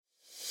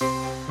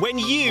When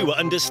you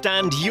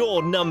understand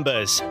your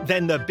numbers,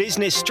 then the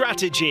business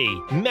strategy,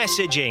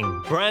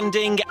 messaging,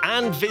 branding,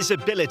 and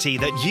visibility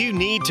that you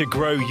need to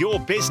grow your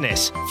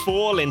business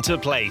fall into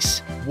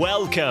place.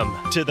 Welcome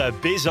to the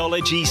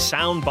Bizology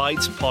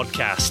Soundbites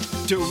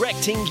podcast,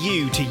 directing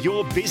you to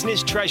your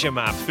business treasure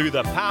map through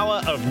the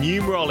power of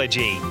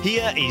numerology.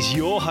 Here is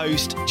your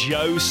host,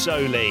 Joe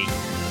Soley.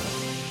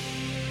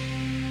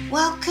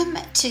 Welcome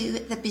to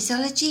the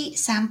Bizology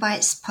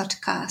Soundbites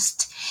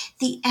podcast,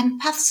 the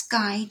empath's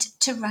guide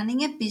to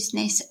running a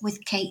business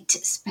with Kate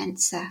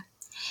Spencer.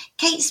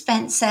 Kate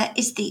Spencer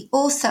is the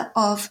author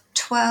of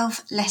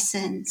 12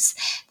 Lessons,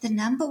 the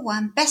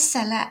 #1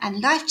 bestseller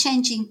and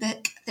life-changing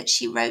book that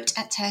she wrote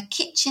at her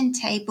kitchen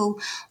table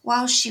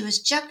while she was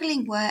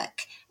juggling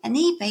work, an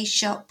eBay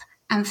shop,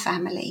 and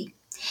family.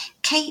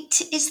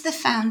 Kate is the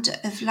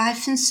founder of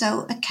Life and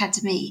Soul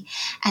Academy,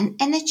 an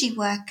energy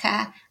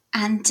worker,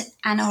 and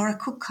an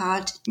Oracle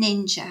card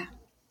ninja.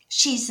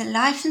 She's a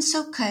life and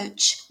soul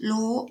coach,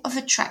 law of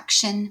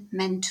attraction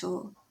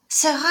mentor.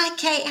 So hi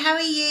Kate, how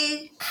are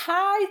you?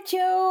 Hi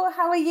Joe,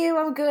 how are you?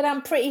 I'm good,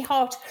 I'm pretty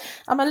hot.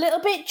 I'm a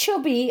little bit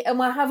chubby and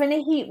we're having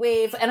a heat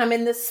wave and I'm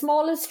in the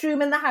smallest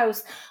room in the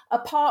house,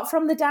 apart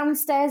from the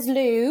downstairs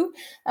loo.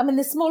 I'm in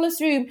the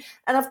smallest room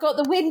and I've got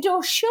the window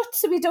shut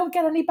so we don't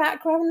get any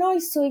background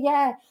noise. So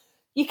yeah,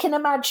 you can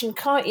imagine,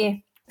 can't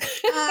you?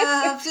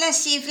 Oh,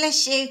 bless you,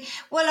 bless you.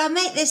 Well, I'll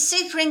make this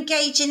super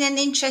engaging and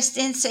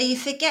interesting so you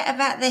forget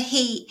about the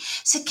heat.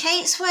 So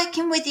Kate's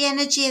working with the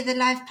energy of the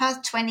Life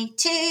Path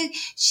 22.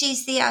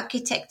 She's the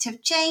architect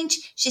of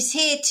change. She's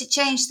here to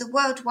change the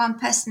world one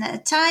person at a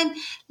time.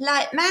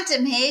 Like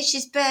Madam here,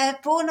 she's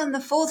born on the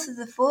 4th of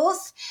the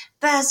 4th.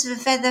 Birds of a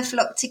feather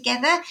flock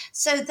together.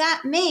 So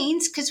that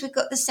means, because we've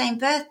got the same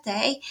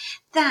birthday,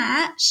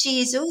 that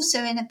she is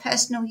also in a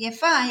personal year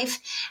 5,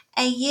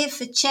 a year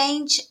for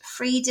change,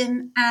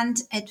 freedom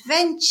and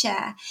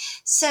adventure.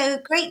 So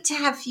great to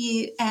have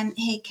you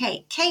here,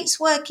 Kate. Kate's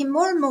working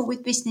more and more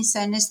with business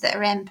owners that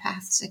are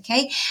empaths,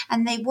 okay?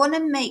 And they want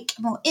to make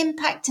more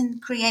impact and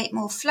create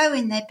more flow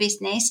in their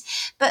business,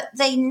 but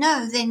they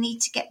know they need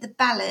to get the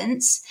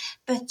balance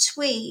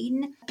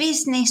between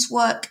business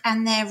work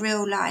and their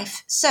real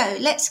life. So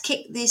let's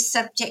kick this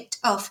subject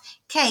off.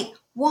 Kate,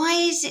 why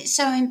is it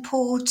so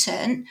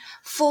important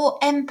for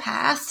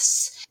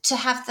empaths to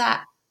have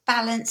that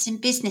balance in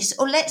business?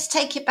 Or let's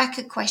take it back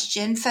a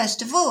question.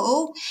 First of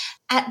all,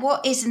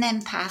 what is an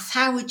empath?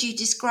 How would you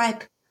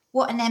describe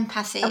what an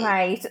empath is?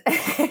 Right.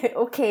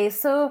 Okay,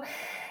 so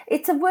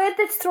it's a word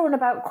that's thrown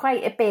about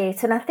quite a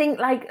bit. And I think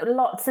like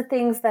lots of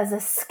things, there's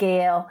a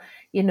scale.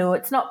 You know,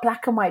 it's not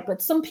black and white,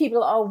 but some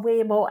people are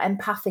way more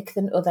empathic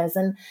than others.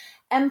 And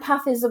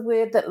empath is a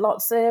word that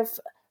lots of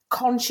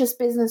conscious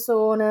business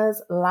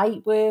owners,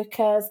 light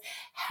workers,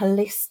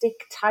 holistic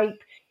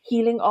type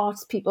healing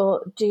arts people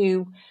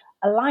do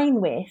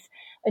align with.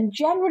 And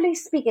generally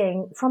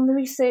speaking, from the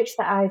research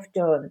that I've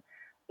done,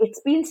 it's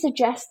been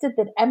suggested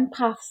that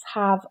empaths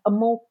have a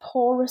more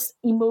porous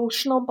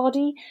emotional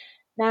body.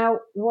 Now,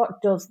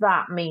 what does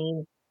that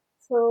mean?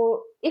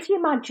 So if you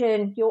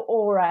imagine your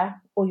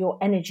aura or your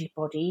energy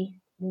body,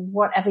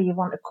 whatever you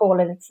want to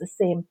call it, it's the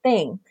same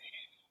thing.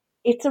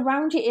 It's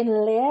around you in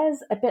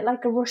layers, a bit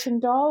like a Russian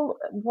doll.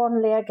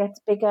 One layer gets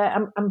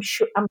bigger. I'm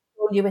sure I'm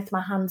showing you with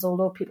my hands,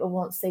 although people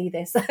won't see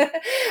this.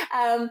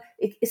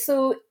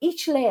 So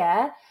each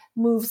layer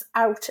moves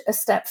out a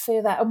step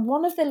further. And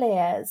one of the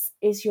layers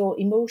is your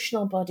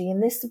emotional body.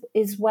 And this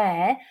is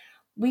where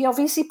we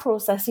obviously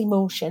process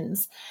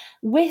emotions.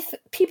 With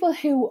people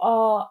who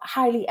are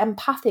highly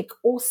empathic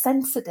or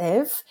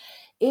sensitive,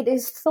 it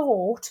is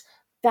thought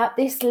that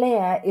this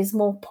layer is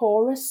more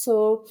porous.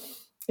 So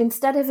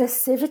instead of a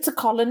sieve, it's a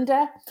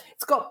colander.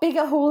 It's got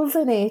bigger holes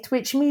in it,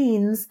 which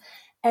means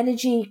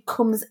energy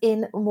comes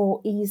in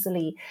more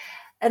easily.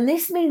 And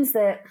this means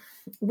that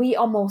we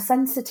are more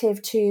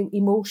sensitive to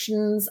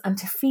emotions and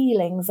to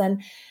feelings,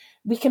 and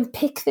we can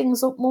pick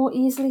things up more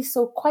easily.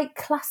 So quite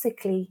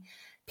classically,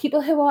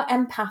 people who are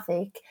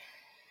empathic,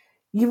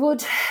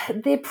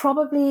 they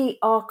probably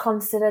are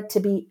considered to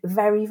be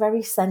very,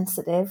 very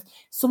sensitive,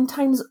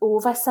 sometimes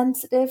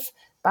oversensitive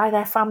by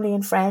their family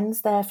and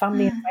friends. Their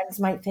family and friends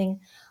might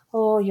think,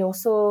 oh, you're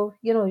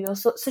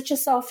such a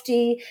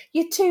softie,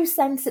 you're too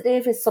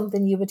sensitive, is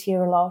something you would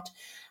hear a lot.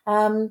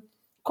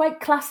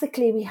 Quite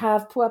classically, we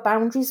have poor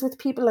boundaries with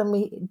people and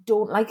we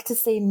don't like to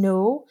say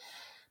no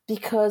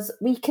because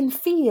we can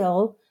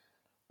feel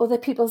other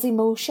people's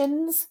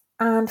emotions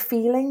and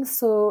feelings.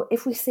 So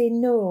if we say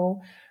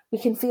no, we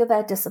can feel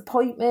their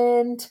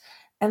disappointment,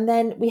 and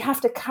then we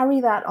have to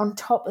carry that on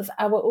top of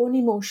our own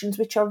emotions,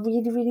 which are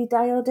really, really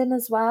dialed in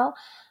as well.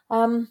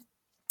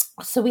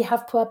 So we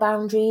have poor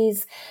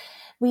boundaries.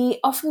 We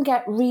often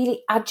get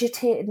really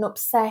agitated and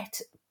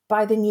upset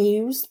by the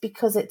news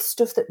because it's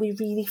stuff that we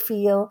really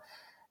feel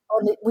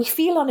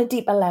on a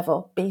deeper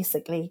level,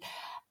 basically.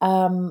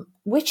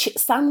 Which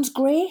sounds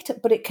great,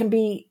 but it can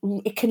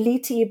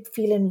lead to you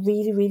feeling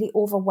really, really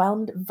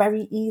overwhelmed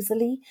very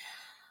easily.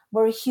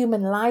 We're a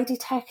human lie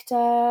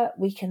detector.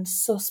 We can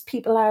suss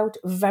people out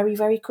very,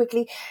 very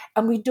quickly.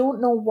 And we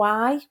don't know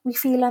why we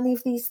feel any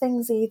of these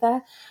things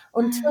either.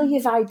 Until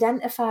you've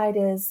identified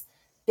as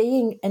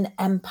being an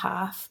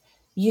empath,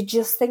 you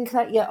just think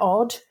that you're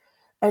odd.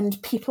 And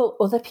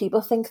other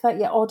people think that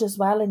you're odd as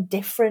well and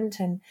different.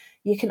 And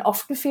you can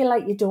often feel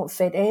like you don't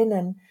fit in,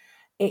 and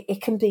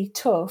it can be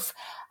tough.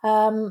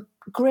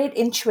 Great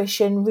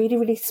intuition, really,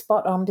 really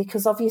spot on,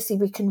 because obviously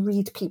we can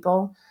read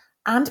people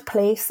and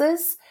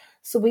places.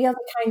 So we are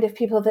the kind of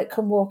people that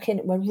can walk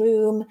into a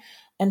room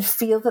and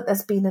feel that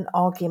there's been an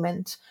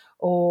argument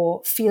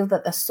or feel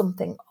that there's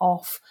something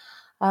off.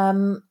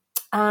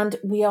 And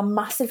we are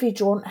massively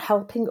drawn to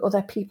helping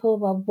other people.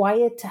 We're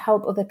wired to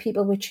help other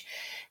people, which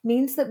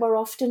means that we're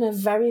often a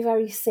very,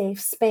 very safe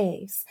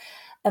space,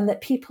 and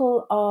that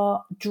people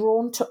are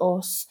drawn to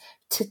us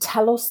to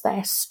tell us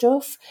their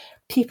stuff.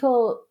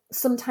 People,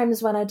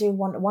 sometimes when I do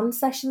one-to-one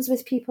sessions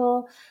with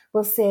people,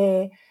 will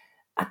say,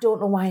 I don't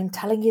know why I'm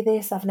telling you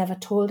this. I've never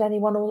told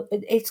anyone.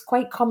 It's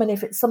quite common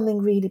if it's something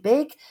really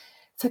big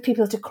for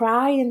people to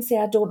cry and say,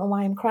 I don't know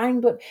why I'm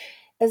crying. But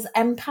as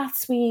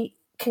empaths, we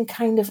can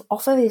kind of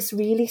offer this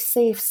really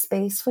safe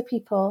space for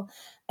people,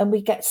 and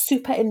we get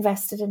super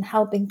invested in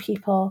helping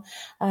people.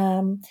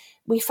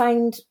 We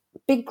find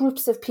big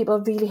groups of people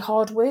really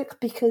hard work,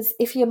 because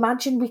if you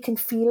imagine, we can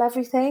feel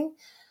everything.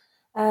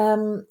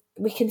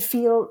 We can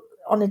feel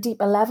on a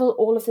deeper level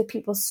all of the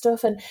people's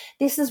stuff. And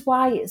this is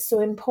why it's so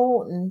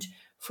important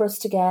for us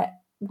to get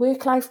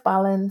work-life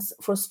balance,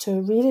 for us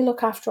to really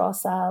look after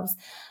ourselves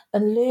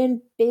and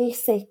learn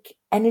basic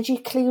energy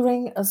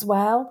clearing as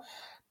well,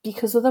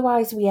 because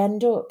otherwise we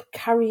end up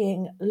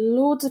carrying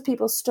loads of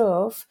people's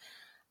stuff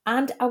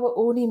and our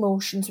own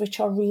emotions, which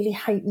are really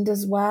heightened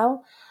as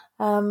well.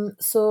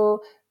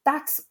 So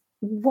that's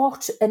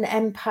what an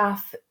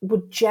empath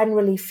would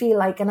generally feel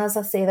like. And as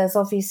I say, there's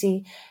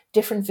obviously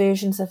different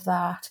versions of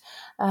that.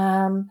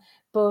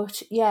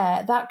 But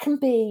yeah, that can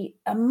be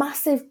a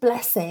massive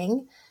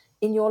blessing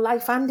in your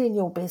life and in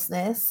your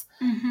business.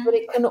 But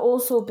it can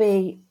also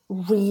be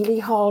really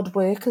hard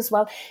work as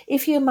well.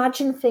 If you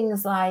imagine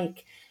things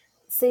like,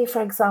 say,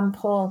 for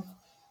example,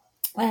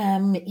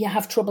 you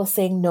have trouble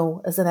saying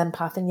no as an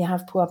empath and you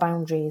have poor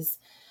boundaries.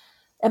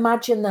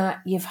 Imagine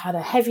that you've had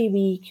a heavy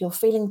week, you're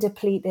feeling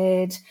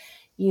depleted,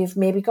 you've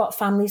maybe got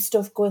family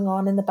stuff going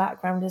on in the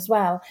background as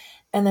well,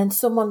 and then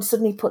someone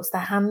suddenly puts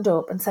their hand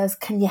up and says,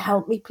 can you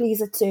help me,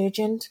 please? It's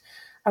urgent.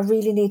 I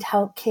really need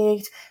help,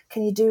 Kate.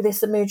 Can you do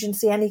this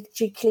emergency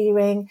energy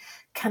clearing?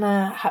 Can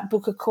I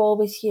book a call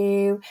with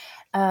you?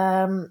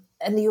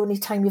 And the only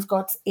time you've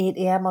got 8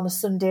 a.m. on a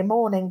Sunday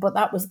morning, but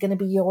that was going to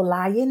be your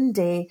lie-in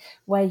day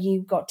where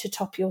you got to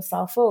top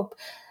yourself up.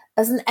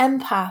 As an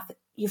empath,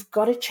 you've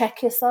got to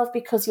check yourself,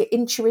 because your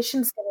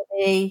intuition's going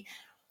to be,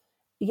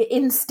 your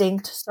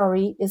instinct,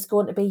 is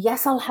going to be,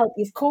 yes, I'll help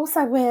you. Of course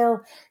I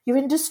will. You're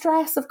in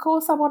distress. Of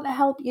course I want to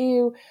help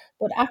you.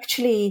 But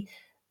actually,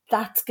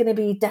 that's going to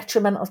be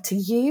detrimental to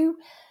you.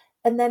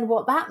 And then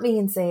what that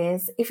means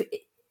is,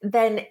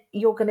 then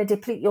you're going to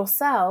deplete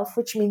yourself,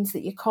 which means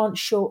that you can't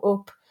show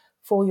up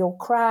for your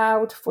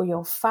crowd, for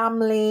your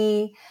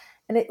family.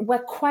 And we're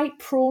quite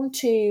prone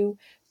to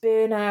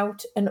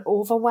burnout and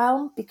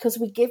overwhelm because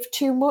we give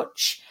too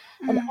much.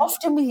 And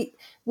often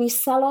we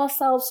sell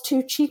ourselves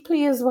too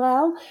cheaply as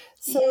well.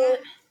 So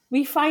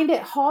we find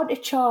it hard to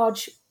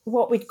charge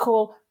what we'd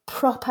call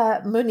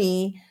proper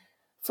money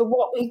for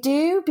what we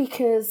do,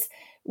 because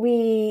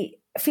we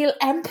feel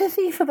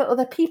empathy for the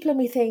other people and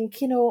we think,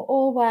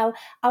 oh, well,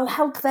 I'll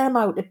help them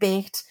out a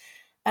bit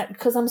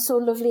because I'm so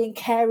lovely and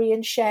carey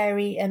and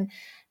sherry and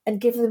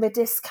give them a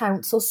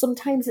discount. So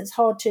sometimes it's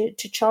hard to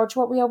charge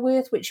what we are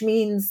worth, which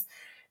means,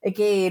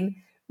 again,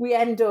 we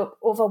end up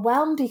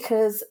overwhelmed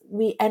because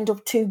we end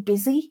up too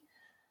busy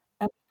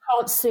and we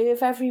can't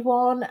serve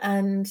everyone,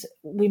 and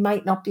we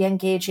might not be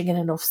engaging in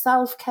enough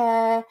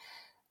self-care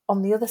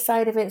on the other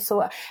side of it.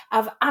 So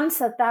I've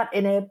answered that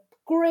in a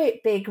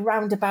great big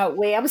roundabout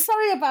way. I'm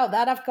sorry about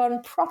that. I've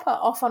gone proper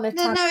off on a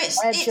tangent. No,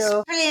 it's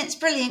brilliant. It's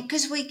brilliant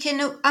because we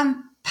can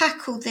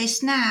unpack all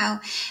this now.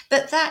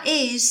 But that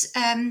is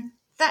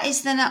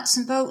the nuts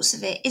and bolts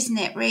of it, isn't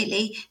it,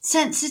 really?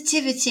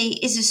 Sensitivity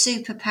is a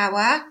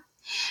superpower.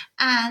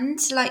 And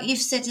like you've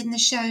said in the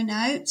show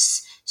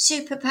notes,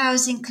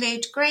 superpowers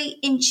include great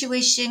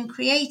intuition,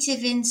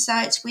 creative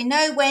insights. We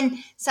know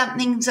when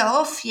something's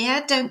off,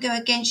 don't go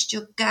against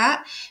your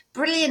gut.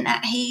 Brilliant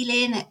at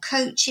healing, at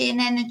coaching,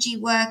 energy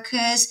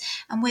workers.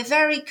 And we're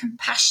very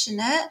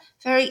compassionate,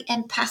 very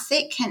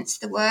empathic, hence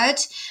the word.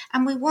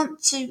 And we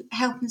want to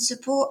help and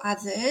support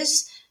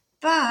others.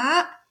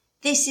 But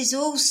this is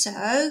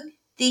also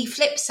the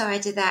flip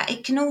side of that.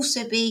 It can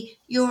also be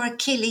your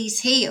Achilles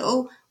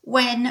heel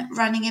when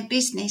running a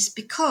business,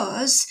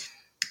 because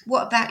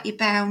what about your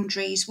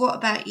boundaries? What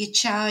about your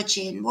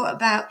charging? What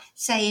about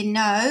saying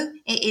no?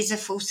 It is a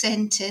full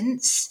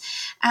sentence.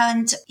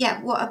 And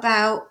what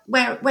about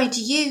where do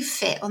you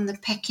fit on the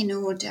pecking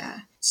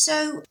order?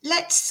 So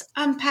let's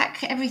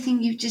unpack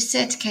everything you've just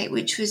said, Kate,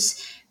 which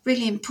was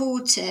really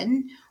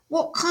important.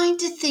 what kind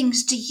of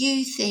things do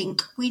you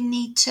think we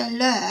need to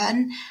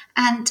learn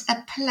and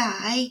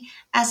apply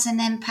as an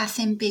empath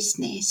in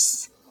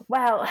business?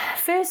 Well,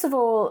 first of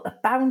all,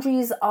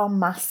 boundaries are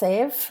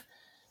massive.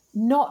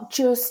 Not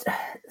just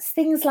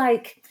things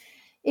like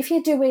if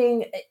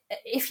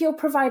you're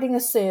providing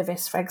a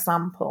service, for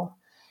example,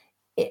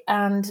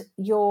 and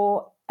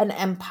you're an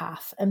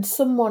empath and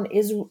someone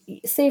is,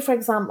 say for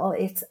example,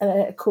 it's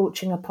a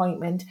coaching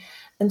appointment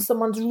and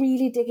someone's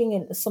really digging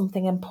into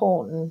something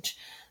important,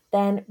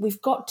 then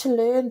we've got to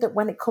learn that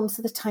when it comes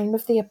to the time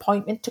of the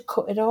appointment to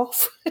cut it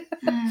off.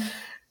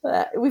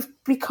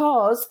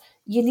 Because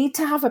you need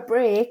to have a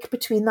break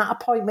between that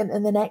appointment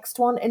and the next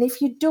one. And if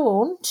you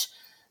don't,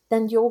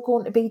 then you're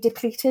going to be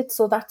depleted.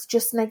 So that's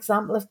just an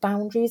example of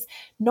boundaries,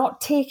 not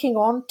taking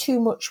on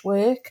too much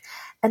work.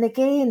 And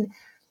again,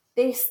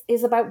 this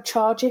is about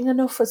charging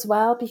enough as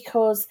well,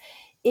 because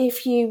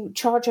if you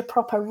charge a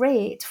proper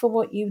rate for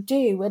what you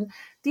do, and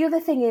the other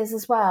thing is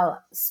as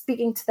well,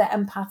 speaking to the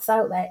empaths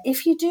out there,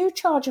 if you do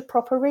charge a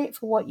proper rate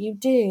for what you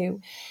do,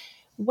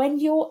 when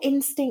your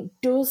instinct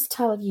does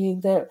tell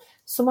you that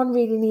someone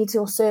really needs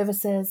your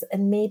services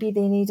and maybe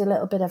they need a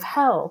little bit of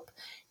help,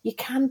 you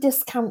can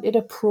discount it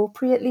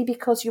appropriately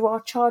because you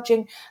are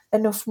charging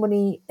enough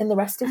money in the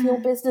rest of your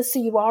business. So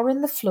you are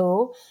in the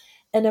flow.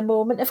 In a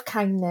moment of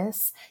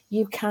kindness,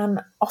 you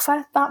can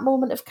offer that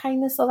moment of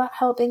kindness or that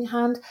helping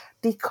hand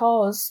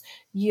because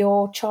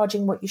you're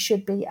charging what you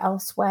should be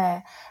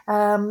elsewhere.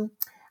 I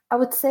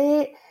would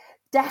say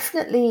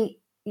definitely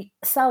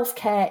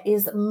self-care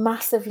is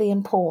massively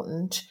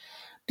important,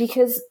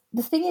 because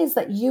the thing is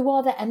that you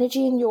are the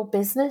energy in your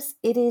business.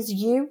 It is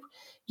you.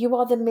 You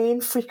are the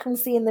main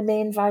frequency and the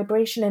main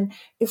vibration. And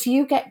if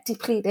you get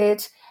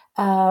depleted,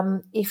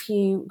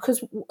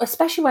 because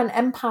especially when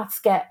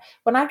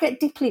I get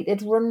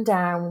depleted, run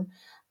down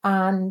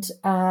and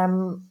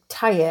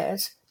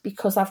tired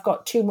because I've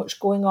got too much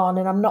going on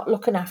and I'm not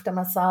looking after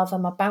myself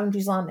and my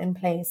boundaries aren't in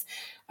place,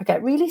 I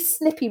get really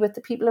snippy with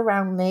the people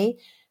around me,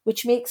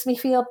 which makes me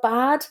feel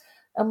bad.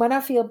 And when I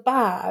feel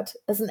bad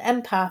as an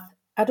empath,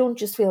 I don't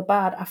just feel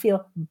bad, I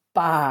feel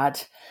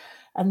bad.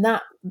 And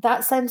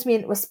that sends me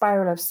into a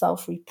spiral of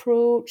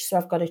self-reproach. So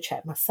I've got to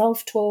check my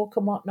self-talk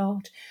and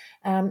whatnot.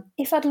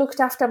 If I'd looked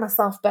after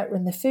myself better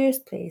in the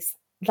first place,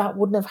 that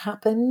wouldn't have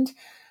happened.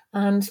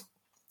 And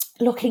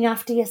looking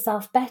after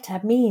yourself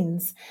better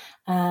means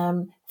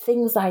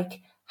things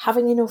like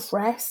having enough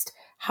rest,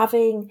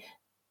 having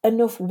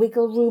enough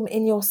wiggle room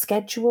in your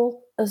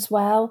schedule as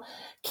well,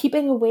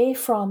 keeping away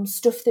from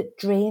stuff that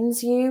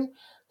drains you.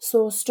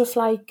 So stuff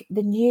like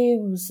the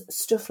news,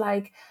 stuff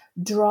like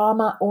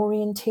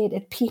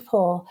drama-orientated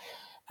people,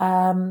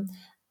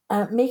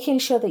 making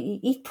sure that you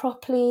eat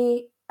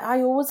properly.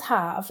 I always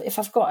have, if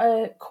I've got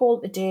a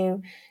call to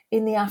do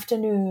in the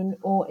afternoon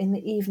or in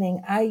the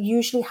evening, I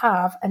usually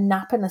have a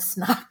nap and a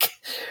snack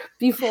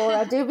before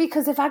I do,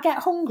 because if I get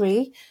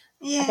hungry,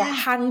 I get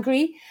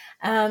hangry,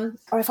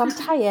 or if I'm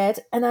tired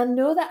and I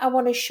know that I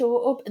want to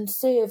show up and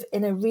serve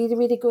in a really,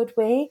 really good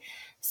way.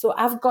 So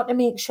I've got to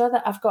make sure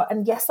that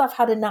and yes, I've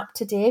had a nap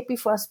today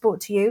before I spoke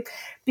to you,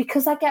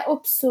 because I get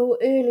up so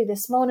early.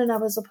 This morning I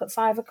was up at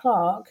 5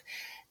 o'clock.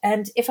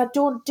 And if I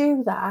don't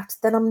do that,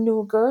 then I'm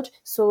no good.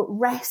 So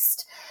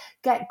rest,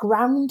 get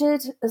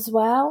grounded as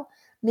well.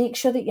 Make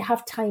sure that you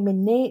have time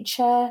in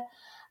nature.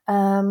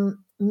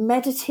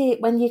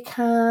 Meditate when you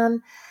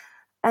can.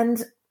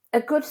 And a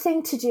good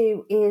thing to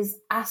do is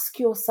ask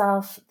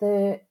yourself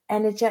the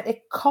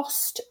energetic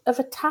cost of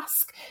a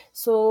task.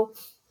 So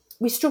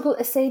we struggle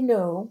to say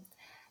no,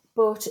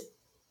 but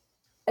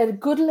a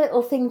good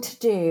little thing to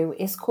do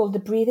is called the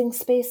breathing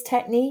space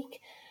technique,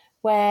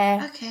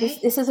 where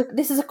this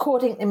is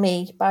according to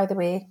me, by the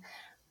way.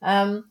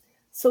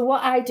 So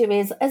what I do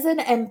is, as an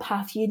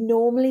empath, you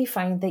normally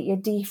find that your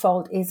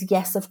default is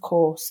yes, of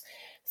course.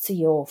 So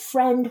your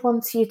friend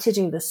wants you to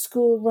do the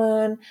school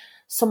run.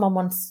 Someone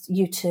wants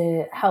you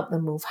to help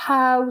them move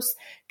house.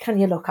 Can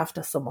you look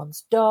after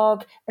someone's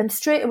dog? And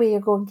straight away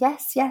you're going,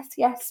 yes, yes,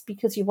 yes,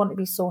 because you want to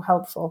be so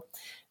helpful.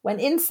 When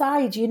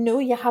inside, you know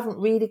you haven't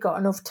really got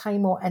enough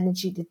time or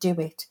energy to do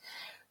it.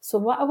 So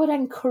what I would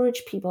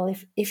encourage people,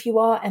 if you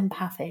are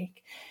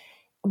empathic,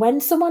 when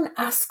someone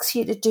asks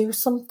you to do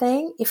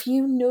something, if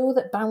you know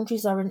that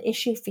boundaries are an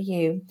issue for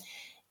you,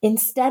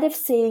 instead of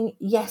saying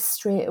yes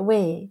straight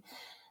away,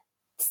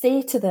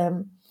 say to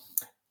them,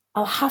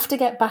 I'll have to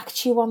get back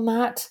to you on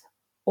that,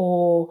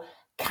 or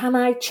can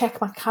I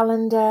check my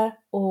calendar,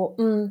 or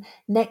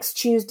next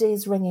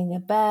Tuesday's ringing a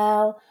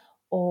bell,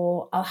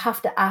 or I'll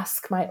have to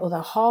ask my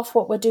other half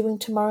what we're doing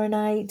tomorrow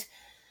night.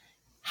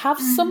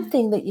 Have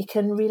something that you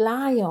can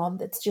rely on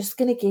that's just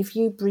going to give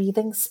you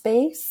breathing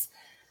space.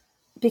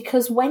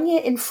 Because when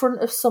you're in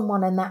front of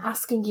someone and they're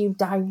asking you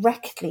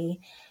directly,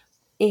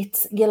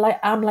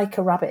 I'm like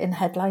a rabbit in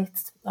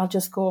headlights. I'll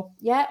just go,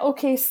 yeah,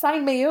 okay,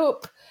 sign me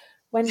up.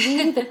 When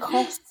really the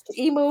cost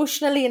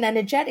emotionally and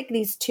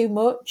energetically is too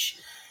much.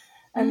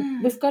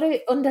 And we've got to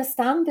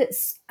understand that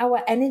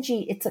our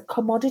energy, it's a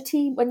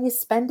commodity. When you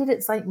spend it,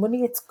 it's like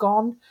money, it's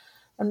gone.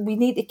 And we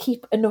need to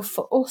keep enough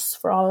for us,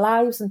 for our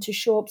lives, and to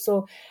show up.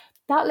 So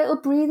that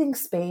little breathing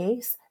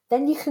space,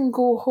 then you can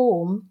go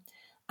home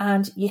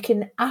and you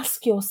can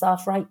ask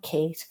yourself, right,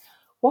 Kate,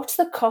 what's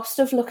the cost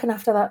of looking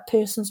after that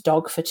person's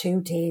dog for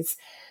 2 days?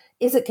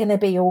 Is it going to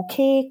be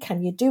okay?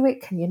 Can you do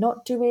it? Can you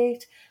not do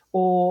it?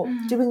 Or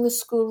doing the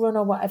school run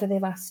or whatever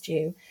they've asked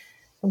you,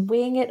 and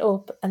weighing it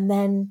up, and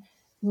then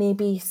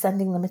maybe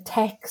sending them a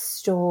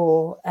text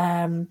or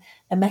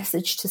a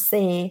message to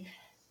say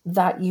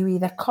that you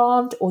either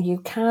can't or you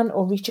can,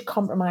 or reach a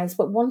compromise.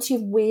 But once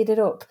you've weighed it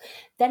up,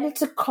 then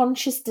it's a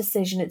conscious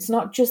decision. It's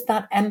not just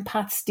that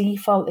empath's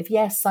default of,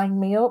 yes, sign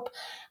me up.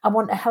 I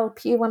want to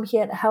help you. I'm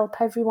here to help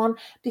everyone.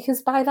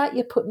 Because by that,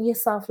 you're putting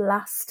yourself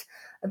last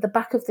at the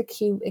back of the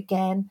queue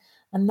again.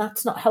 And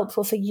that's not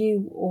helpful for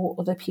you or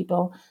other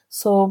people.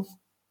 So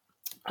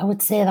I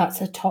would say that's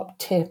a top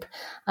tip.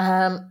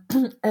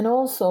 And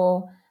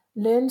also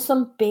learn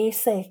some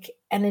basic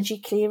energy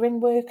clearing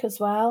work as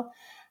well.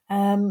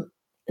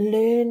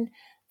 Learn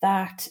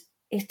that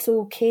it's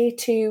okay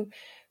to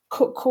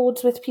cut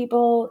cords with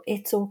people.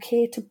 It's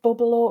okay to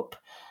bubble up,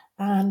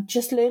 and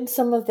just learn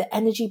some of the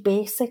energy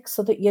basics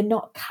so that you're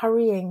not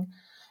carrying.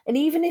 And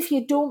even if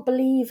you don't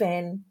believe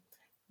in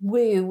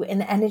woo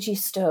and energy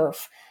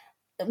stuff,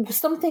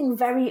 something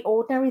very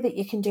ordinary that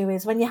you can do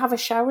is when you have a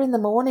shower in the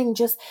morning,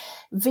 just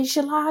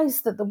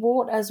visualize that the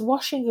water is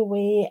washing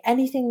away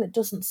anything that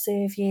doesn't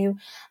serve you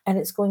and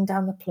it's going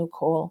down the plug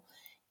hole.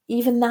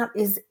 Even that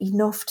is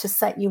enough to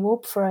set you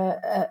up for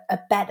a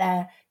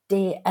better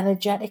day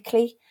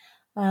energetically.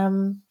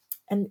 And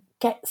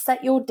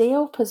set your day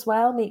up as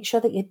well. Make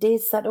sure that your day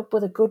is set up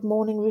with a good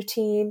morning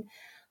routine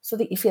so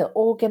that you feel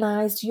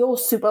organised. You're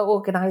super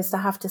organised,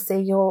 I have to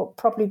say. You're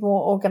probably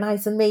more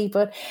organised than me.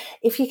 But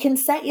if you can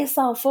set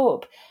yourself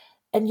up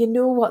and you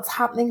know what's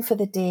happening for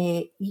the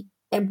day,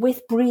 and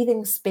with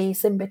breathing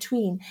space in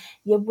between,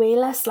 you're way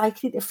less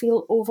likely to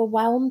feel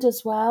overwhelmed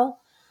as well.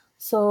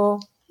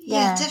 So...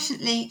 Yeah,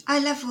 definitely. I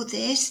love all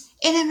this.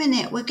 In a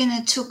minute, we're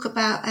going to talk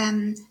about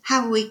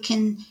how we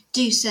can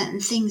do certain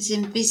things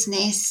in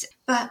business.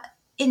 But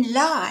in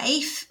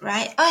life,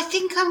 right, I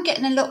think I'm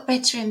getting a lot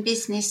better in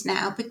business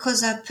now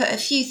because I've put a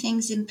few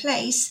things in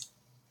place,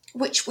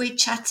 which we'll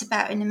chat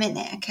about in a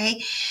minute,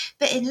 okay?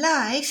 But in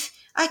life,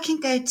 I can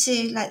go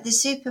to like the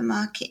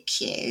supermarket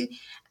queue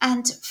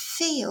and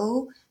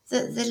feel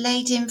that the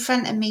lady in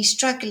front of me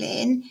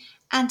struggling,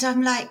 and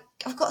I'm like,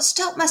 I've got to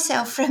stop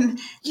myself from,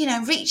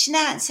 reaching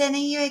out and saying, are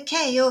you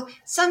okay? Or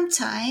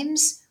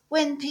sometimes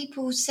when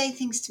people say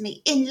things to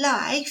me in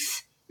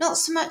life, not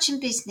so much in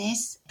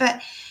business,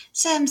 but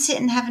say I'm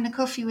sitting having a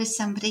coffee with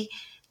somebody,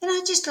 then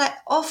I just like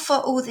offer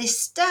all this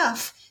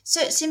stuff.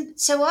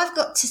 So I've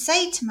got to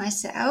say to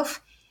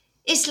myself,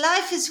 it's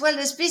life as well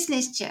as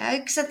business, Joe,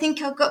 because I think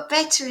I've got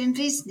better in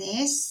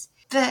business.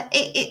 But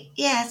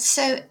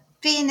so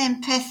being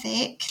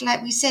empathic,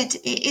 like we said,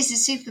 it is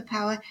a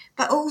superpower,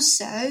 but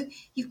also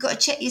you've got to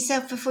check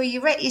yourself before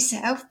you wreck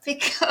yourself,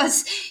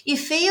 because you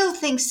feel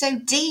things so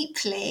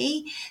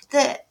deeply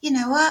that,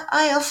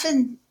 I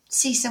often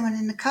see someone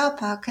in the car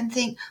park and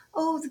think,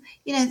 oh,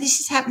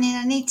 this is happening,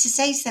 I need to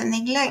say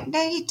something. Like,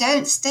 no, you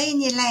don't. Stay in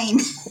your lane.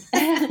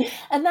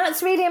 And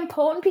that's really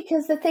important,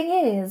 because the thing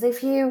is,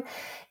 if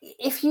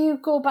you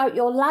go about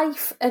your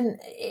life, and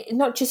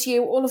not just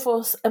you, all of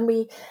us, and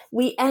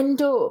we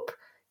end up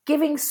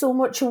giving so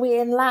much away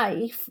in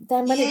life,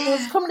 then when it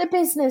does come to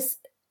business,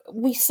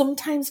 we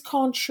sometimes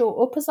can't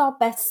show up as our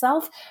best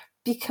self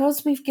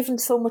because we've given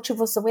so much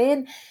of us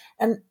away.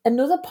 And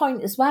another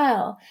point as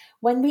well,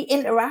 when we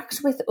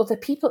interact with other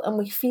people and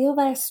we feel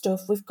their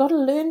stuff, we've got to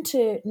learn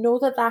to know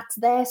that that's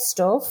their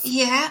stuff.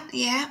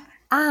 Yeah.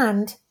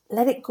 And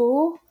let it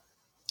go.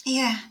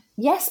 Yeah.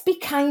 Yes, be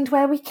kind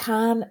where we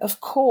can, of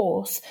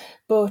course,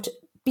 but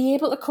be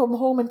able to come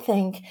home and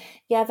think,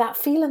 yeah, that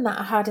feeling that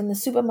I had in the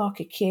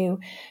supermarket queue,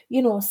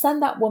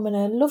 send that woman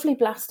a lovely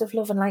blast of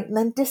love and light, and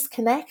then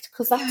disconnect,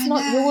 because that's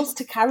not yours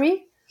to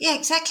carry. Yeah,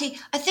 exactly.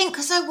 I think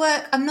because I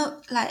work, I'm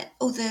not, like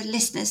all the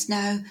listeners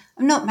know,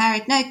 I'm not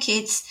married, no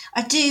kids.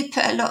 I do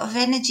put a lot of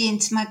energy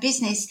into my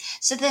business.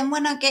 So then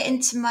when I get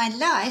into my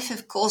life,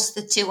 of course,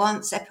 the two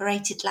aren't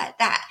separated like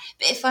that.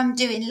 But if I'm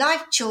doing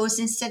life chores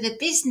instead of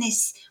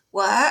business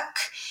work,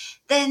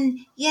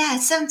 then,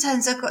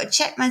 sometimes I've got to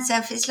check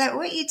myself. It's like,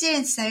 what are you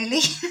doing,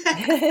 Soli?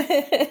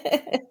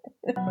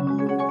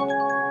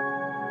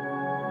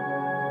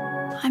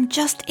 I'm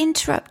just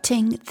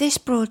interrupting this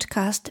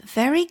broadcast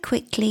very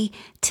quickly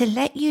to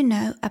let you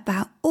know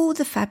about all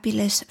the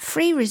fabulous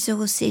free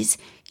resources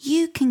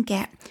you can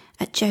get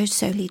at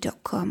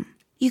joesoli.com.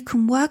 You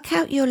can work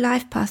out your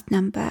life path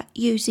number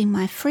using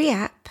my free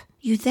app.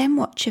 You then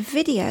watch a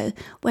video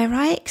where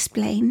I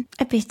explain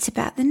a bit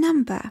about the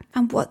number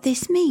and what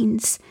this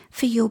means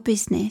for your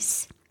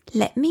business.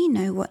 Let me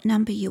know what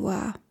number you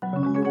are.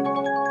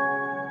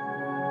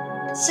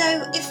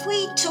 So if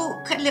we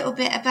talk a little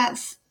bit about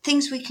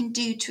things we can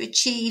do to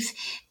achieve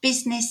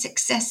business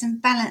success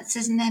and balance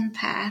as an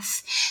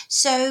empath.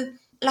 So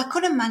like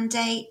on a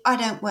Monday, I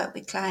don't work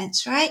with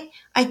clients, right?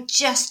 I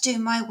just do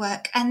my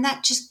work, and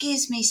that just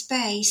gives me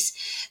space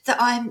that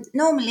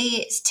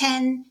it's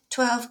 10,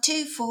 12,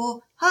 2,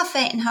 4, half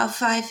 8 and half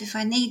 5 if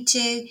I need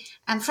to,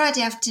 and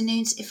Friday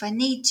afternoons if I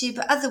need to,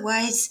 but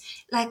otherwise,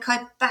 like,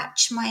 I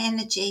batch my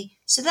energy.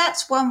 So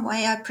that's one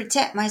way I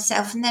protect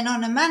myself. And then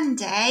on a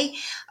Monday,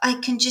 I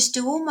can just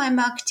do all my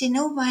marketing,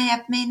 all my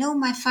admin, all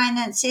my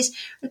finances,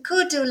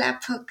 record all our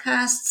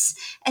podcasts,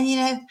 and,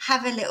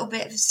 have a little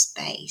bit of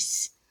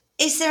space.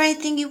 Is there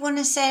anything you want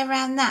to say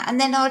around that?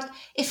 And then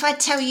if I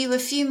tell you a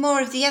few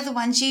more of the other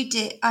ones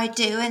I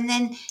do, and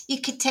then you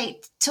could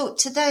talk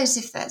to those,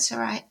 if that's all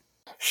right.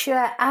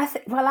 Sure. I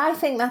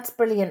think that's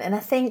brilliant. And I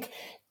think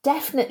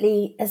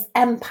definitely as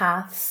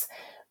empaths,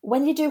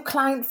 when you do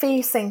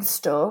client-facing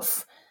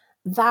stuff,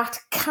 that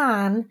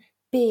can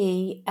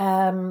be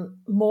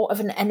more of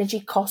an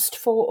energy cost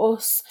for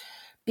us,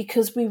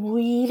 because we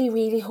really,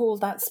 really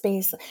hold that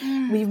space.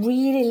 We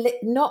really,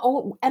 not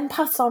all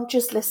empaths aren't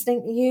just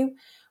listening to you.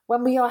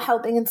 When we are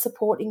helping and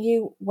supporting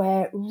you,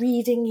 we're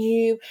reading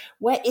you,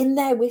 we're in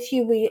there with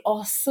you. We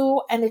are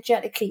so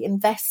energetically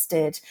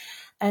invested.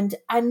 And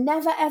I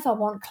never, ever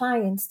want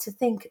clients to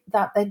think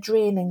that they're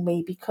draining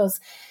me, because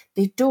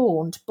they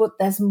don't. But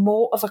there's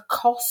more of a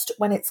cost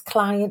when it's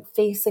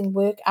client-facing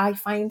work, I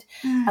find.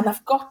 And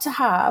I've got to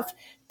have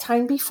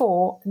time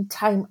before and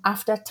time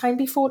after. Time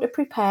before to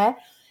prepare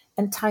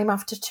and time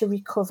after to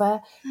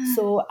recover.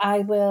 So I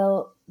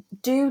will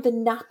do the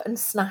nap and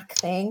snack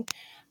thing.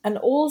 And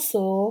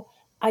also,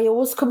 I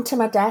always come to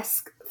my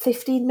desk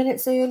 15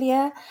 minutes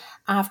earlier.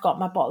 I've got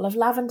my bottle of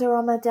lavender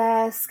on my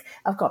desk.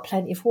 I've got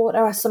plenty of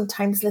water. I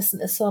sometimes listen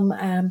to some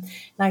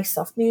nice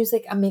soft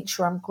music. I make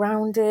sure I'm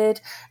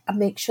grounded. I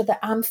make sure that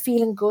I'm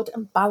feeling good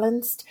and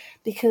balanced,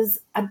 because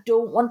I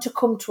don't want to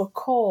come to a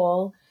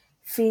call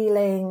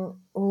feeling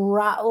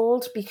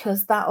rattled,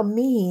 because that'll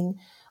mean,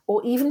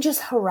 or even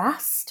just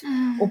harassed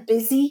or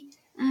busy,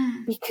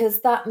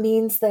 because that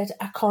means that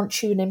I can't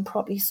tune in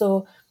properly.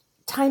 So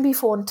time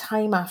before and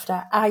time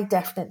after, I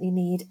definitely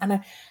need.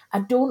 And I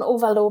don't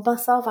overload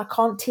myself. I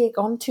can't take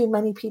on too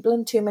many people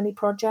and too many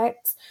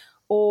projects,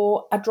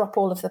 or I drop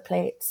all of the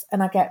plates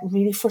and I get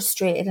really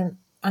frustrated and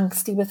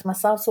angsty with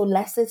myself. So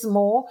less is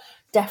more,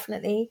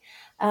 definitely.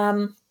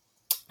 And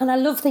I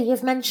love that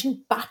you've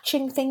mentioned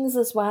batching things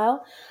as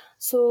well.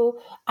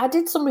 So I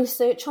did some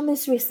research on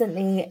this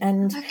recently,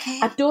 and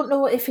I don't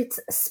know if it's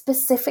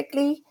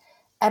specifically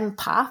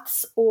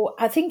empaths, or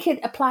I think it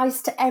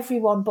applies to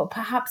everyone, but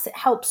perhaps it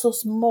helps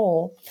us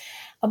more.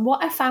 And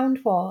what I found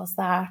was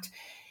that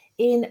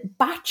in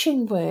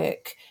batching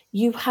work,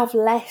 you have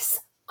less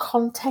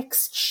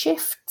context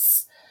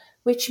shifts,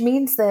 which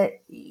means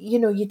that,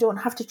 you don't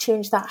have to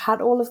change that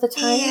hat all of the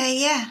time.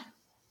 Yeah.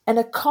 And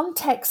a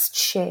context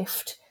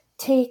shift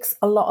takes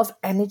a lot of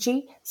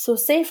energy. So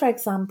say, for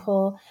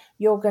example,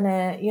 you're going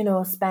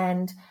to,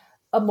 spend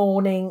a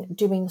morning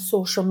doing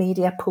social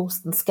media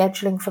posts and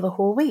scheduling for the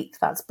whole week.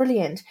 That's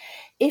brilliant.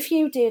 If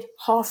you did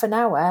half an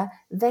hour,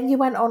 then you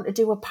went on to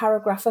do a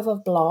paragraph of a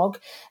blog,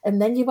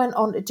 and then you went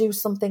on to do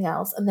something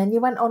else, and then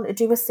you went on to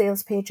do a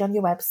sales page on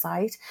your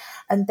website,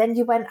 and then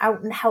you went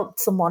out and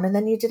helped someone, and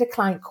then you did a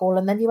client call,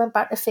 and then you went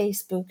back to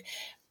Facebook.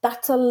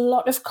 That's a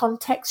lot of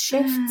context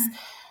shifts.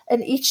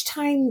 And each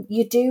time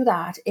you do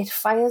that, it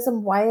fires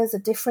and wires a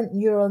different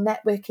neural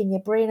network in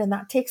your brain, and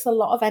that takes a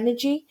lot of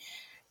energy.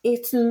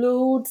 It's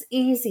loads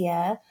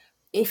easier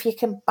if you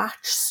can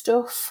batch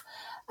stuff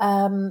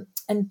and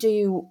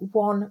do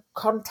one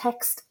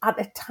context at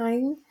a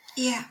time.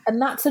 Yeah.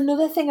 And that's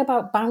another thing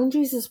about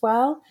boundaries as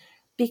well,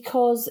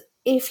 because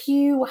if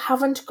you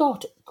haven't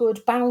got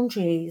good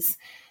boundaries,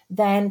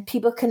 then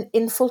people can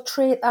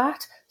infiltrate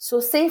that.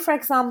 So say, for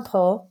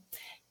example,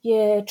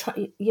 you're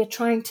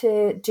trying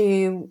to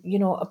do,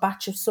 a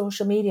batch of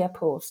social media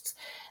posts,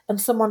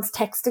 and someone's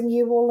texting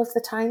you all of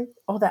the time,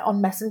 or they're on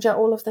Messenger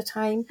all of the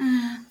time.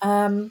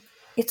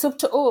 It's up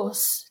to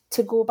us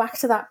to go back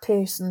to that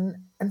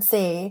person and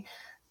say,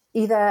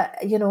 either,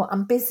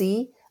 I'm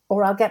busy,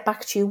 or I'll get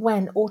back to you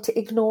when, or to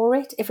ignore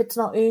it if it's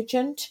not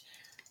urgent,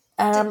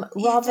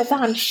 rather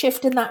than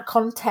shifting that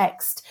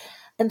context.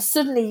 And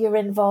suddenly you're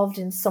involved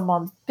in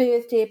someone's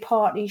birthday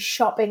party,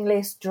 shopping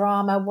list,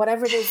 drama,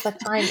 whatever it is they're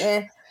trying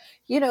to,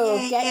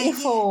 get you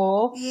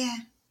for. Yeah.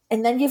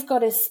 And then you've got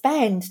to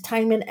spend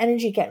time and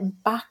energy getting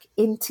back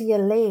into your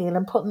lane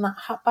and putting that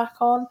hat back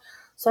on.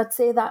 So I'd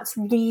say that's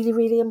really,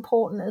 really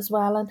important as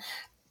well. And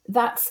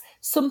that's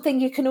something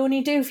you can only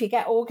do if you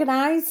get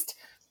organised,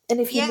 and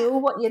if you know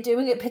what you're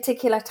doing at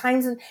particular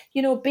times. And,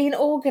 being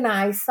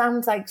organised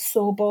sounds like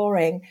so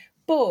boring,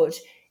 but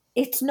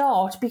it's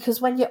not,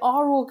 because when you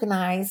are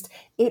organised,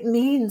 it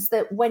means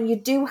that when you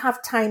do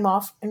have time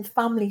off and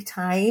family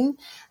time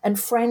and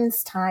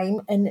friends time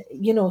and,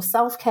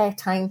 self-care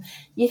time,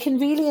 you can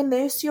really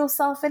immerse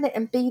yourself in it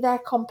and be there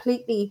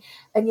completely.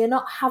 And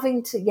you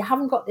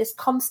haven't got this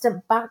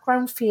constant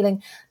background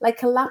feeling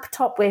like a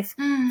laptop with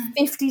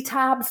 50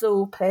 tabs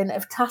open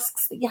of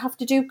tasks that you have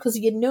to do, because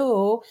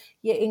you're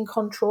in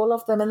control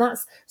of them. And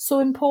that's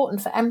so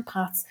important for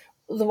empaths.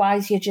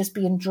 Otherwise, you're just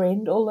being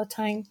drained all the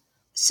time.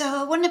 So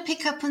I want to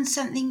pick up on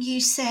something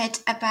you said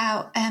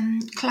about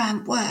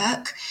client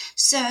work.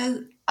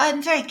 So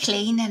I'm very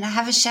clean and I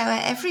have a shower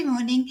every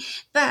morning.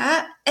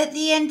 But at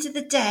the end of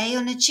the day,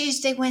 on a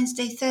Tuesday,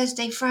 Wednesday,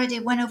 Thursday, Friday,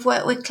 when I've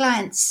worked with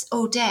clients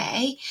all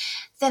day,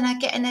 then I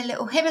get in a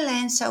little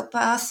Himalayan salt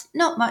bath,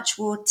 not much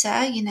water,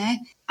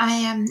 I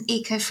am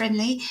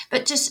eco-friendly,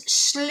 but just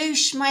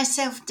sloosh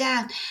myself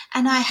down.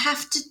 And I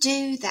have to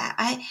do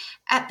that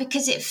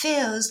because it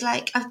feels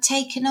like I've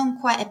taken on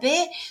quite a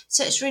bit.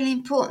 So it's really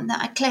important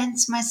that I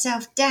cleanse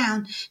myself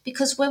down,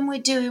 because when we're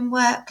doing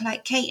work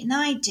like Kate and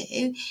I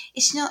do,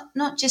 it's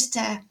not just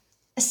a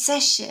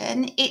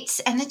session,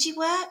 it's energy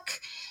work.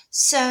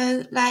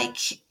 So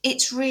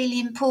it's really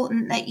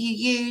important that you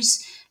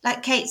use,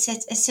 like Kate said,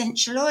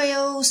 essential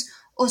oils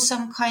or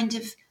some kind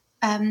of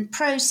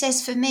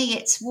process. For me,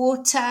 it's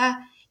water,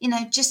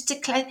 just to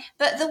cleanse.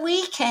 But the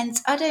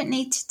weekends, I don't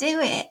need to do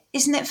it.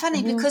 Isn't it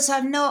funny? Mm-hmm. Because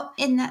I'm not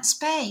in that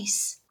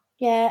space.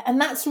 Yeah,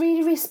 and that's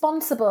really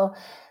responsible,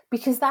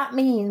 because that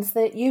means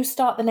that you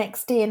start the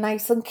next day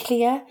nice and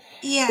clear.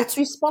 Yeah. It's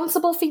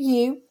responsible for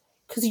you,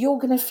 because you're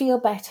going to feel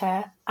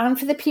better, and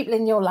for the people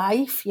in your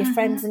life, your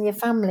friends and your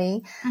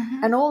family.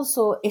 Mm-hmm. And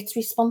also it's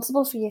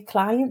responsible for your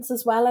clients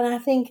as well. And I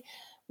think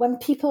when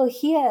people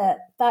hear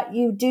that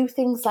you do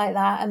things like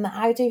that and that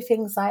I do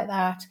things like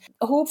that,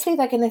 hopefully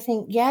they're going to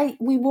think, yeah,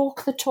 we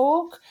walk the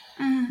talk.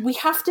 We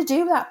have to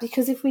do that,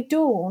 because if we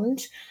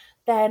don't,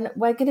 then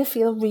we're going to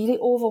feel really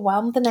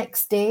overwhelmed the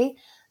next day.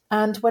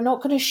 And we're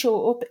not going to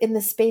show up in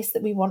the space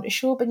that we want to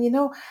show up.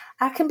 And,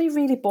 I can be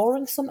really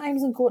boring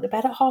sometimes and go to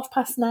bed at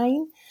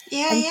 9:30.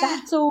 Yeah, and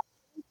that's okay.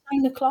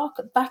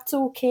 9:00, that's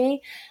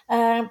okay.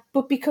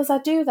 But because I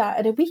do that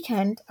at a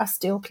weekend, I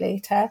stay up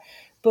later.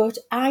 But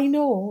I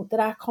know that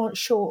I can't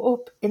show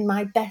up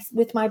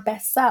with my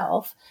best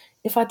self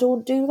if I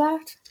don't do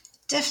that.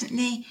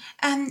 Definitely.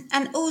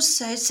 And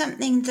also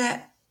something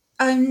that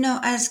I'm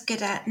not as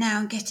good at now,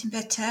 I'm getting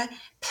better,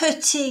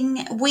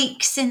 putting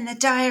weeks in the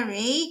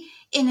diary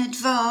in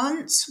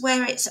advance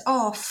where it's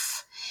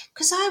off.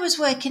 Because I was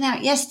working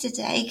out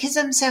yesterday, because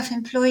I'm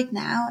self-employed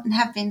now and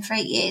have been for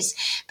 8 years.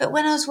 But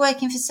when I was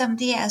working for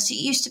somebody else, it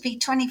used to be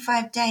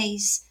 25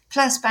 days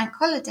plus bank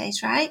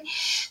holidays, right?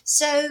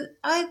 So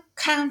I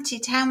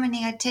counted how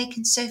many I'd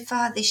taken so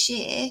far this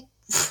year.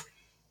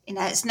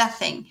 It's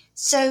nothing.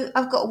 So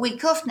I've got a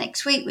week off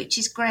next week, which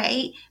is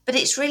great. But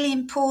it's really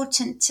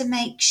important to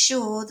make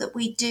sure that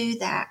we do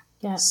that.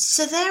 Yeah.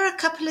 So there are a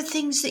couple of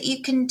things that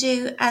you can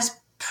do as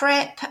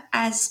prep,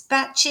 as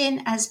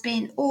batching, as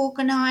being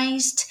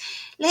organised.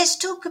 Let's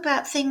talk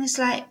about things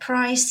like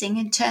pricing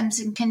and terms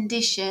and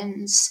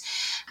conditions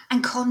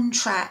and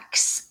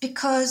contracts,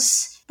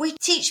 because we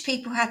teach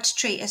people how to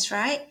treat us,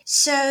 right?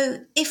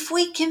 So if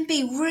we can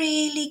be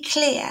really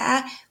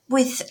clear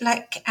with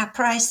our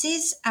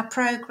prices, our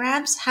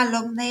programs, how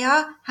long they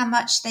are, how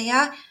much they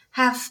are,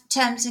 have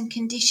terms and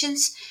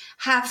conditions,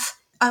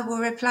 I will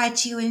reply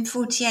to you in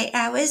 48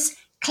 hours,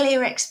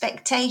 clear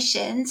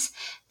expectations,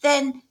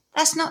 then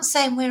that's not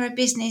saying we're a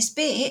business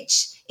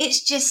bitch.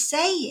 It's just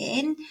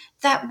saying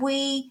that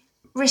we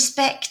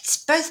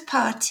respect both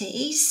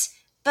parties,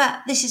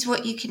 but this is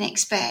what you can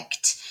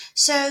expect.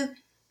 So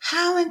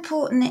how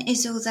important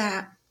is all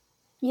that?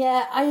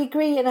 Yeah, I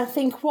agree. And I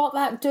think what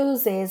that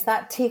does is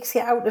that takes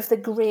you out of the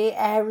grey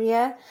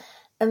area.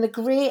 And the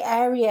grey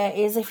area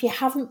is if you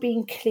haven't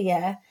been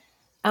clear,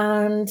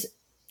 and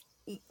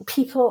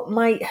people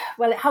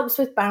it helps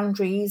with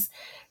boundaries,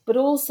 but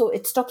also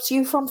it stops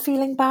you from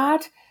feeling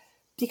bad,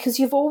 because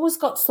you've always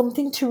got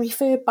something to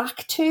refer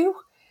back to.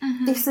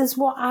 Mm-hmm. This is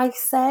what I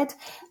said.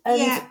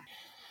 And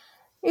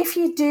if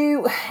you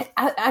do,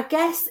 I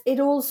guess it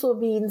also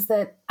means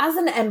that as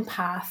an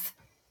empath,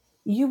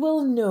 you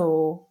will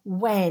know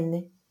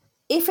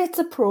if it's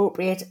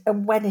appropriate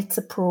and when it's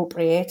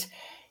appropriate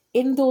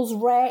in those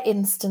rare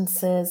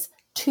instances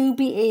to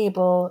be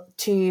able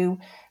to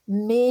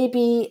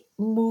maybe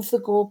move the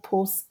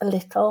goalposts a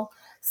little.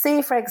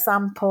 Say, for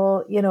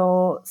example,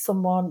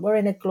 we're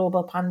in a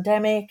global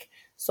pandemic,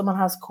 someone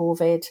has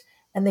COVID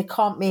and they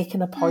can't make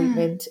an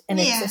appointment and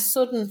it's a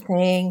sudden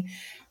thing.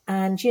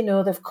 And,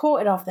 they've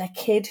quoted off their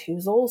kid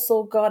who's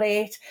also got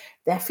it.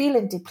 They're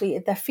feeling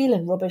depleted. They're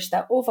feeling rubbish.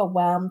 They're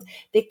overwhelmed.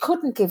 They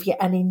couldn't give you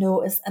any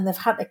notice and they've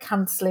had to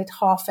cancel it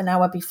half an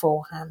hour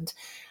beforehand.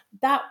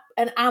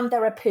 And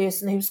they're a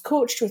person who's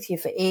coached with you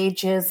for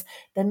ages.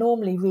 They're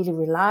normally really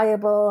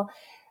reliable.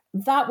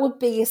 That would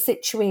be a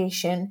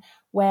situation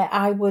where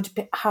I would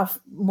have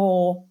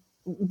more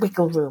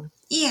wiggle room.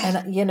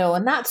 Yeah.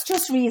 And that's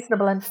just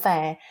reasonable and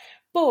fair.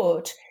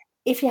 But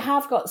if you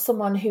have got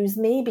someone who's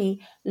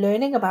maybe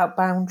learning about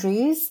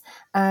boundaries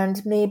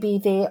and maybe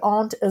they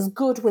aren't as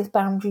good with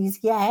boundaries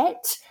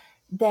yet,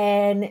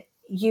 then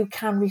you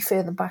can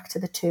refer them back to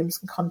the terms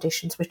and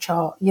conditions, which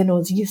are,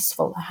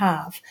 useful to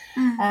have.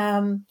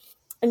 And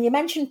you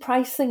mentioned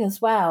pricing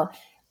as well.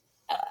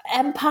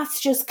 Empaths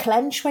just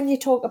clench when you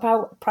talk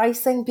about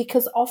pricing,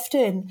 because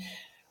often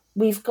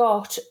we've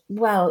got,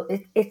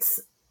 it's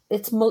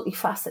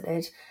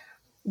multifaceted.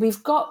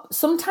 We've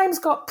sometimes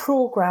got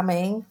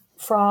programming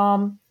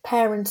from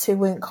parents who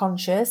weren't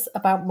conscious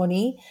about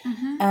money,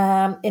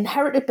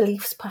 inherited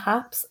beliefs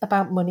perhaps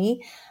about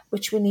money,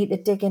 which we need to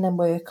dig in and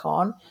work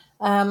on.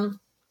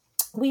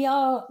 We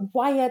are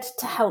wired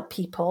to help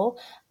people,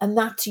 and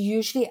that's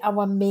usually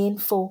our main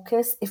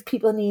focus. If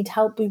people need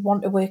help, we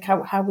want to work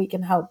out how we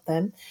can help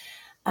them.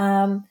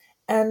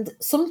 And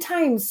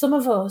sometimes some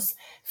of us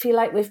feel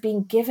like we've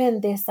been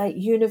given this like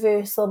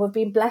we've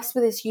been blessed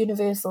with this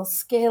universal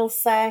skill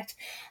set,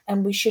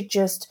 and we should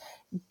just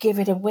give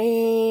it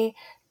away.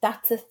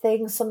 That's a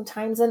thing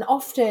sometimes. And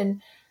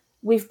often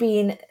we've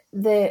been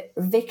the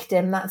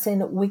victim, that's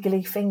in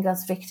wiggly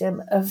fingers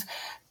victim, of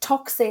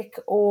toxic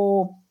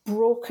or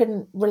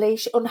broken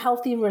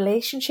unhealthy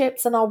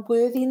relationships, and our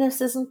worthiness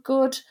isn't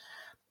good.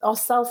 Our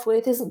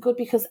self-worth isn't good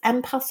because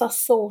empaths are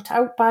sought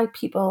out by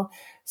people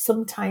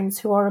sometimes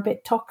who are a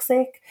bit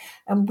toxic,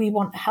 and we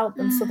want to help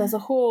them. So there's a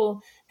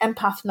whole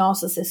empath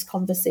narcissist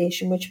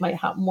conversation which might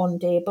happen one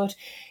day. But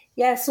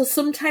yeah, so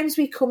sometimes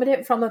we come at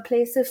it from a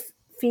place of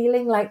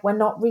feeling like we're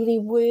not really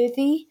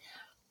worthy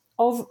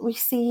of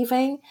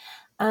receiving,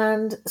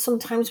 and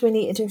sometimes we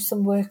need to do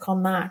some work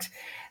on that.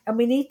 And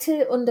we need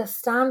to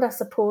understand, I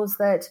suppose,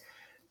 that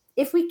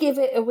if we give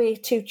it away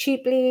too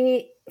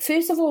cheaply,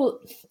 first of all,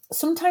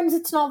 sometimes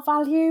it's not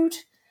valued,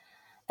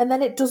 and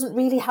then it doesn't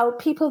really help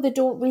people. They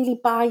don't really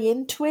buy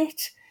into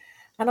it.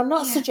 And I'm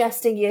not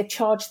suggesting you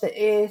charge the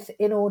earth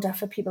in order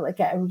for people to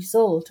get a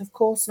result. Of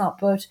course not.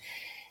 But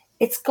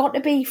it's got to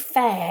be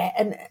fair.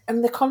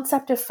 And the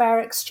concept of fair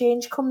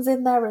exchange comes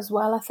in there as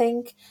well, I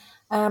think.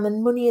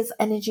 And money is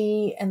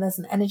energy, and there's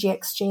an energy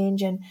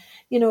exchange. And,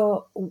 you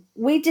know,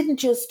 we didn't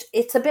just,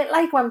 it's a bit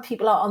like when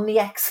people are on the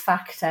X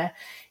Factor.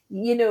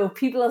 You know,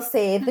 people will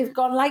say they've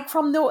gone like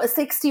from 0 to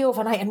 60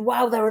 overnight, and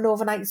wow, they're an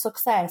overnight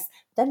success.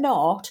 They're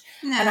not.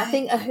 No. And I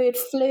think I heard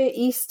Fleur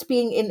East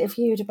being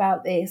interviewed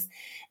about this,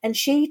 and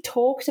she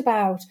talked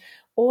about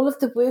all of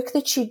the work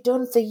that she'd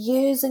done for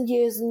years and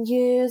years and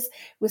years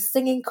with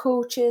singing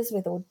coaches,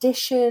 with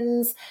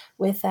auditions,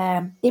 with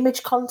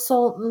image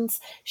consultants.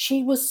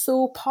 She was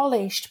so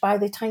polished by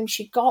the time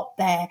she got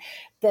there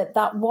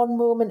that one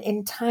moment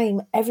in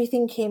time,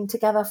 everything came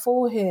together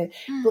for her.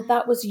 But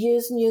that was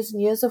years and years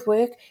and years of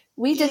work.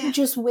 We didn't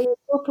just wake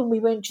up and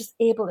we weren't just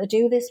able to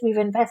do this. We've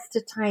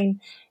invested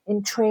time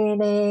in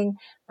training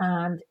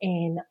and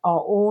in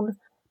our own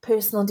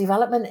personal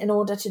development in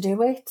order to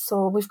do it.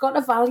 So we've got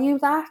to value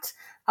that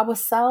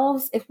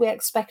ourselves if we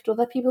expect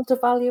other people to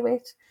value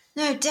it.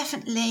 No,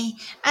 definitely.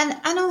 And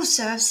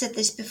also, I've said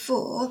this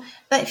before,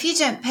 but if you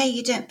don't pay,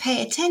 you don't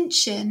pay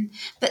attention.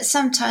 But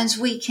sometimes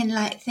we can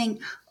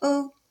think,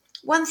 oh,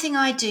 one thing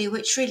I do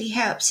which really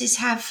helps is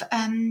have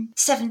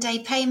 7-day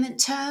payment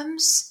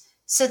terms.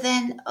 So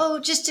then,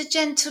 just a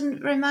gentle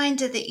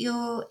reminder that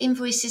your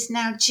invoice is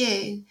now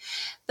due.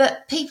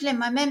 But people in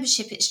my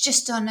membership, it's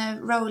just on a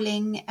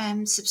rolling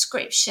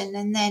subscription,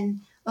 and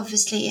then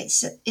obviously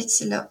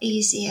it's a lot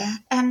easier.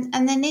 And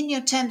then in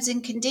your terms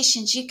and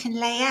conditions, you can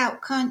lay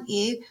out, can't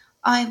you?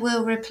 I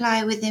will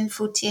reply within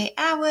 48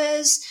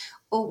 hours,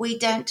 or we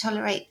don't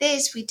tolerate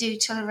this, we do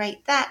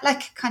tolerate that,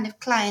 like a kind of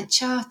client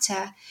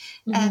charter.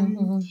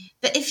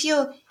 But if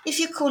you're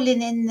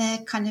calling in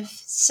the kind of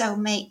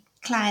soulmate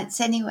clients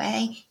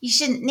anyway, you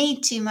shouldn't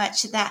need too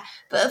much of that.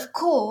 But of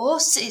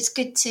course, it's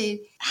good to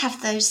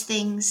have those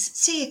things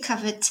so you're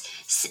covered.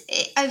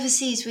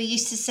 Overseas, we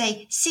used to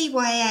say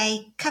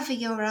CYA, cover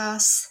your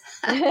ass.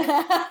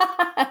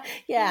 Yeah,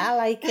 I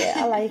like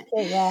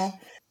it, yeah.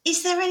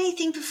 Is there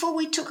anything, before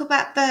we talk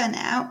about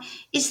burnout,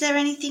 is there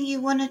anything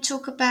you want to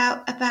talk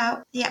about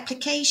the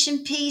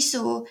application piece,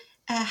 or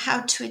how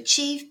to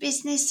achieve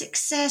business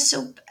success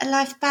or a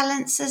life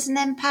balance as an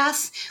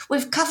empath?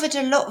 We've covered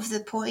a lot of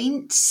the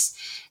points.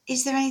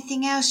 Is there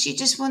anything else you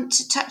just want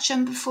to touch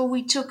on before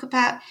we talk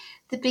about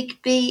the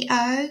big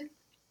BO?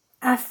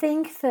 I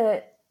think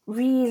that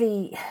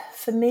really,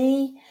 for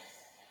me,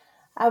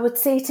 I would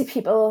say to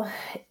people,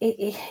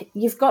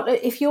 you've got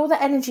to, if you're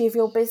the energy of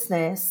your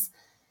business,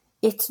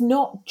 it's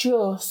not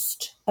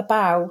just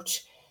about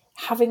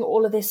having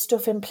all of this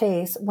stuff in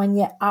place when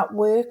you're at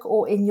work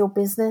or in your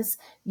business.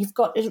 You've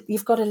got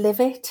to live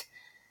it.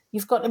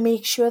 You've got to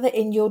make sure that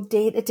in your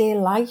day-to-day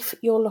life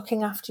you're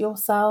looking after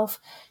yourself.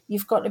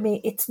 You've got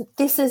to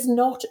this is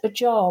not a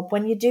job.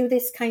 When you do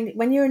this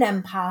when you're an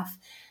empath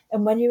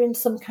and when you're in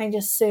some kind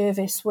of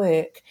service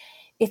work,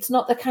 it's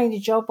not the kind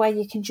of job where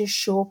you can just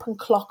show up and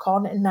clock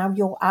on and now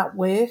you're at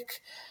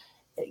work.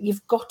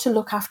 You've got to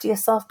look after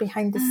yourself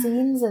behind the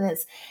scenes, and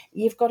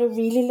you've got to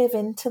really live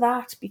into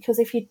that, because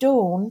if you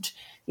don't,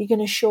 you're going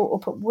to show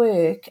up at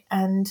work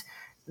and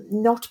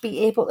not be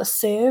able to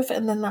serve,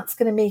 and then that's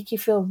going to make you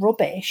feel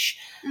rubbish,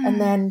 and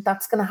then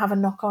that's going to have a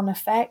knock-on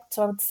effect.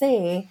 So I would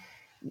say,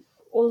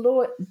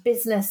 although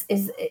business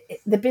is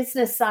the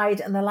business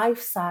side and the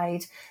life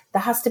side,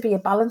 there has to be a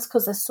balance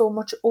because there's so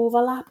much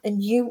overlap,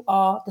 and you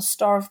are the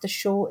star of the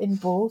show in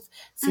both,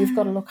 so you've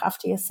got to look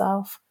after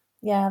yourself.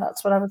 Yeah,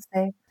 that's what I would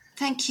say.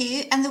 Thank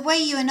you. And the way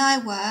you and I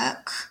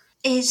work,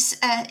 is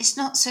it's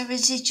not so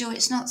residual,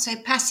 it's not so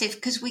passive,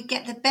 because we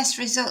get the best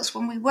results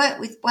when we work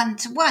with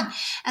one-to-one,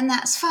 and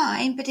that's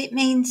fine, but it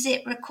means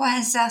it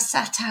requires us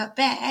at our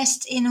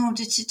best in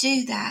order to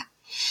do that.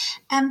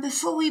 And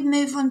before we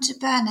move on to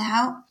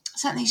burnout,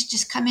 something's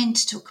just come in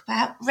to talk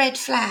about red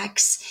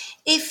flags.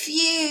 If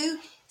you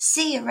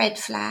see a red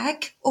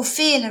flag or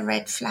feel a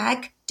red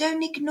flag,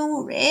 don't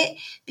ignore it,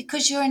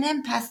 because you're an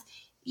empath.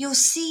 You'll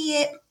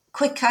see it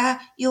quicker,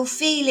 you'll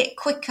feel it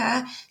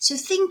quicker. So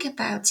think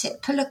about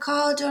it, pull a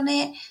card on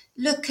it,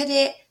 look at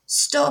it,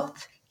 stop,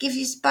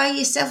 buy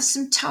yourself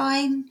some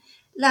time.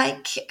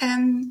 Like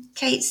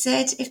Kate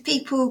said, if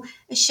people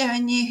are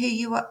showing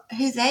you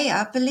who they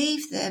are,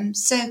 believe them.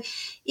 So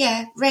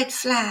yeah, red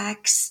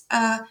flags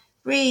are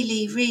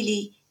really,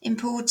 really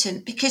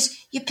important, because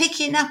you're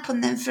picking up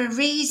on them for a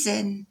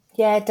reason.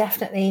 Yeah,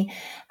 definitely.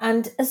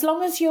 And as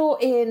long as you're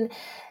in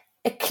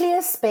a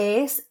clear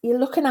space, you're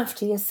looking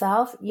after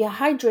yourself, you're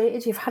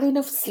hydrated, you've had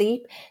enough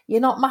sleep, you're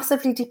not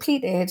massively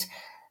depleted,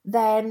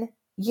 then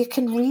you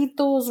can read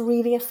those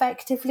really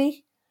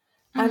effectively.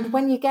 And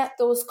when you get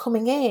those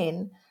coming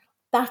in,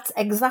 that's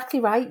exactly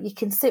right. You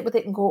can sit with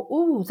it and go,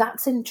 ooh,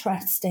 that's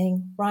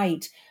interesting.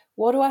 Right.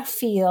 What do I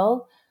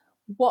feel?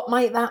 What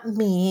might that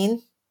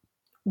mean?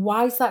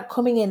 Why is that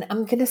coming in?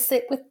 I'm going to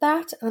sit with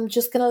that and I'm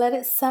just going to let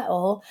it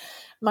settle.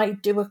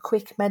 Might do a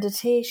quick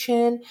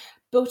meditation.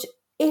 But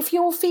if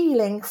you're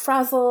feeling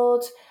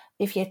frazzled,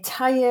 if you're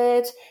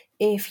tired,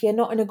 if you're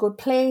not in a good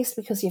place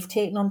because you've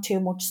taken on too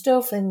much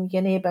stuff and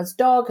your neighbour's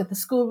dog and the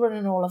school run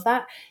and all of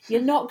that,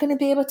 you're not going to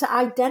be able to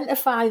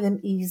identify them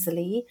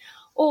easily.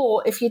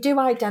 Or if you do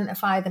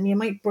identify them, you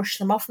might brush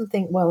them off and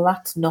think, well,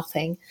 that's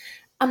nothing.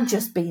 I'm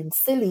just being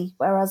silly.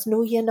 Whereas,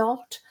 no, you're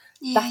not.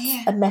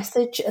 That's a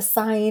message, a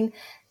sign,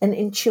 an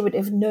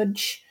intuitive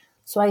nudge.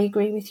 So I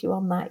agree with you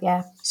on that,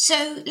 yeah.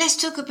 So let's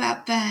talk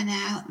about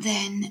burnout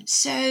then.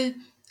 So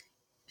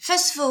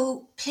first of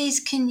all, please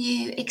can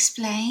you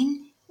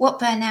explain what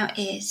burnout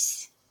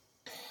is?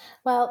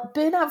 Well,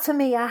 burnout for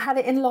me, I had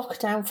it in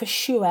lockdown for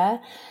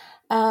sure.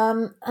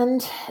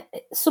 And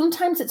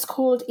sometimes it's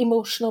called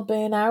emotional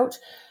burnout.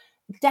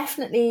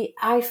 Definitely,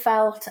 I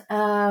felt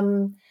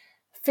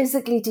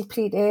physically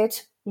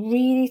depleted,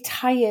 really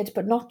tired,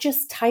 but not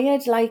just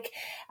tired, like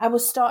I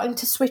was starting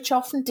to switch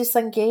off and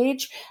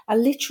disengage. I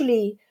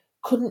literally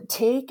couldn't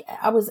take,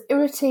 I was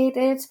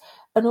irritated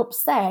and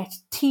upset,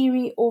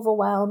 teary,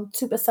 overwhelmed,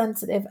 super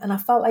sensitive, and I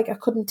felt like I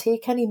couldn't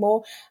take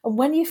anymore. And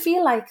when you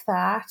feel like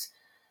that,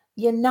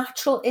 your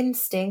natural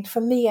instinct,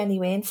 for me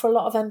anyway, and for a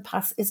lot of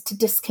empaths, is to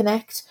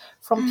disconnect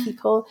from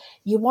people.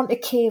 You want to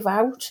cave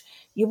out.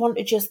 You want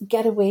to just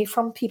get away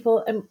from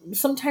people. And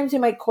sometimes you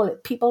might call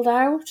it peopled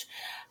out.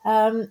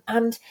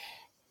 And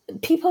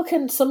people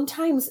can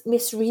sometimes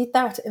misread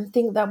that and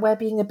think that we're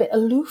being a bit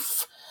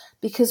aloof,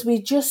 because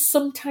we just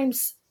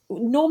sometimes,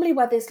 normally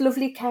we're this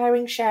lovely,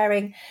 caring,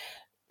 sharing,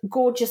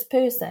 gorgeous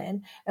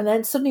person, and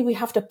then suddenly we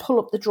have to pull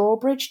up the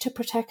drawbridge to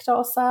protect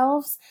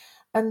ourselves.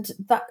 And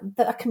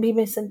that can be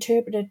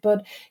misinterpreted.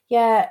 But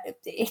yeah,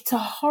 it's a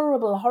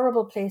horrible,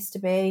 horrible place to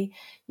be.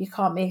 You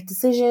can't make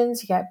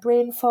decisions. You get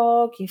brain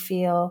fog. You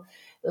feel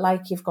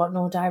like you've got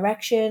no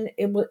direction.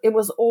 It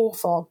was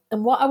awful.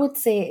 And what I would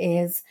say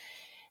is,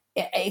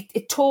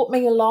 it taught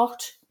me a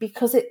lot,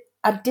 because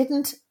I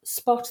didn't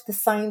spot the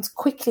signs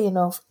quickly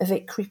enough of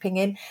it creeping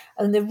in.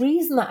 And the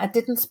reason that I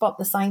didn't spot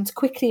the signs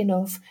quickly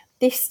enough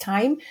this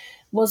time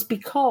was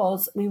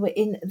because we were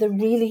in the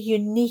really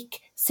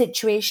unique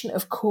situation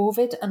of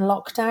COVID and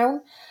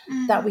lockdown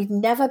that we'd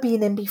never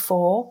been in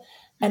before.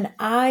 And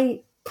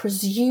I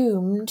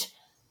presumed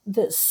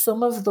that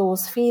some of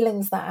those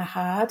feelings that I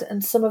had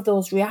and some of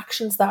those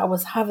reactions that I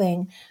was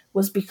having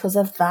was because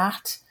of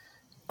that.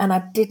 And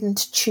I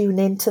didn't tune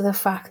into the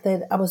fact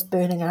that I was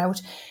burning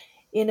out.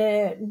 In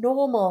a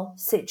normal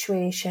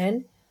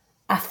situation,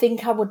 I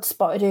think I would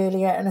spot it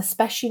earlier, and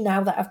especially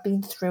now that I've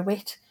been through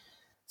it.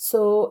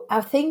 So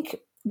I think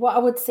what I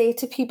would say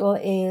to people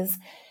is,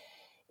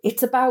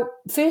 it's about,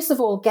 first of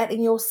all,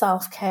 getting your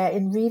self-care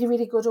in really,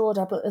 really good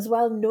order, but as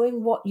well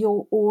knowing what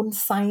your own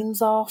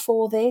signs are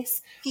for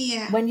this.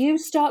 Yeah. When you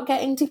start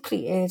getting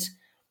depleted,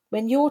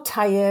 when you're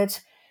tired,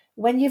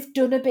 when you've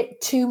done a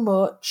bit too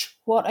much,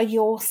 what are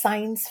your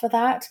signs for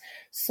that?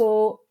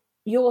 So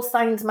your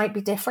signs might be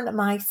different to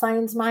my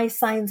signs. My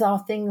signs are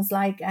things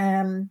like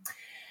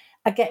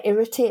I get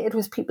irritated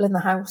with people in the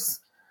house.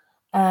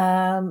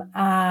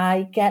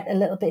 I get a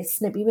little bit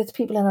snippy with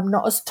people, and I'm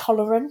not as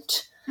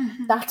tolerant.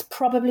 That's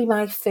probably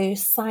my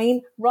first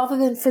sign. Rather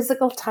than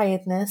physical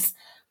tiredness,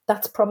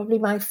 that's probably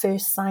my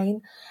first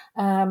sign.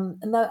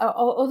 And there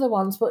are other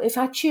ones, but if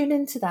I tune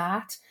into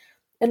that,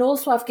 and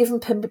also I've given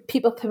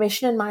people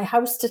permission in my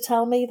house to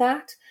tell me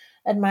that,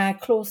 and my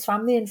close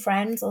family and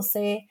friends will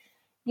say,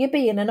 you're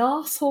being an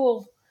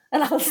arsehole.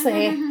 And I'll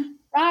say,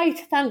 right,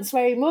 thanks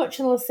very much.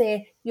 And they'll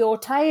say, you're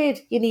tired,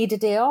 you need a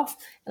day off.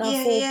 And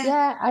I'll say,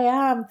 yeah, I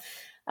am.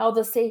 Or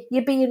they'll say,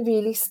 you're being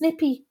really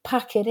snippy,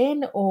 pack it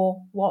in,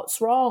 or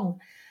what's wrong?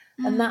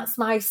 And that's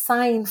my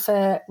sign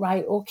for,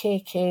 right, okay,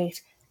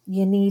 Kate,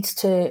 you need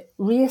to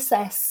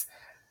reassess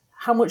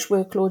how much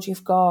workload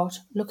you've got,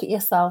 look at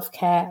your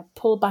self-care,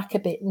 pull back a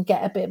bit and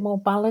get a bit more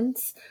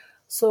balance.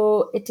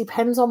 So it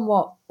depends on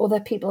what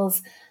other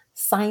people's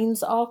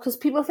signs are, because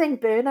people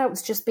think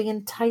burnout's just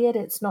being tired.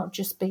 It's not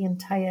just being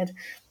tired.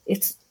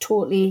 It's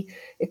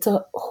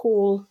a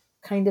whole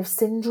kind of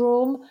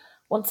syndrome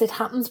once it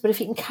happens. But if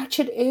you can catch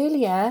it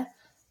earlier,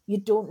 you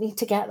don't need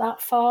to get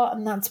that far,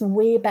 and that's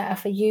way better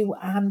for you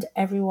and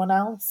everyone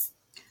else.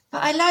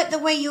 But I like the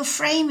way you're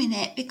framing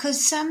it,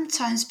 because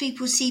sometimes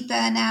people see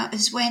burnout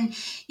as when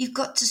you've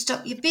got to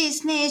stop your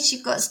business,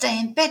 you've got to stay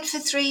in bed for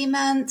 3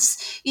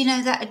 months,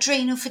 that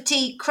adrenal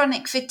fatigue,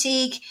 chronic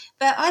fatigue.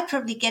 But I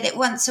probably get it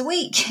once a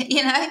week,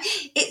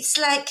 It's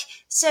like,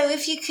 so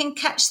if you can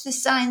catch the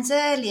signs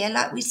earlier,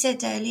 like we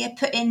said earlier,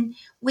 put in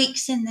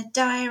weeks in the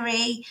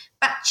diary,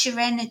 batch your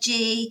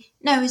energy,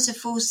 no is a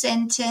full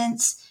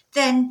sentence,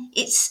 then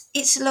it's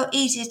a lot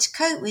easier to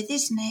cope with,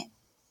 isn't it?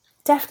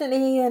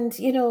 Definitely. And,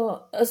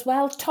 as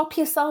well, top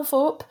yourself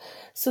up.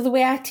 So the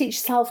way I teach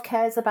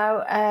self-care is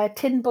about a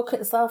tin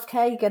bucket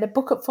self-care. You get a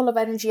bucket full of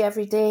energy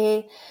every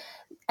day.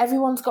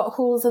 Everyone's got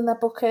holes in their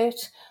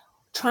bucket.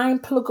 Try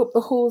and plug up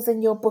the holes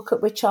in your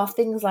bucket, which are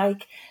things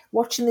like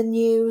watching the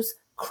news,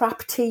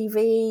 crap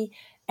TV,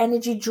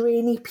 energy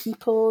drainy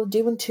people,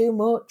 doing too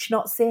much,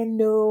 not saying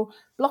no.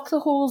 Block the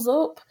holes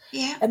up.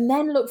 Yeah. And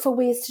then look for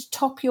ways to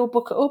top your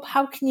bucket up.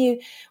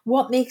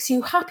 What makes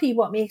you happy?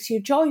 What makes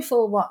you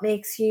joyful? What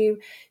makes your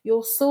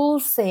soul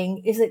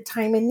sing? Is it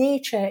time in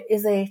nature?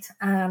 Is it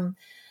a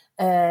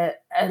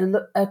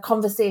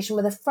conversation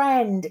with a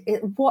friend?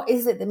 What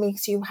is it that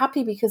makes you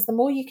happy? Because the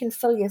more you can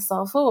fill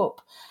yourself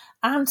up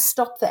and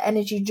stop the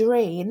energy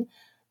drain,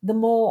 the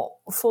more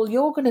full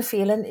you're going to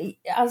feel. And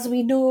as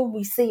we know,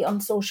 we see on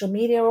social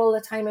media all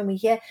the time, and we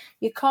hear,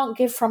 you can't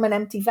give from an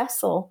empty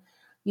vessel.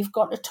 You've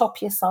got to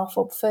top yourself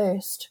up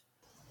first.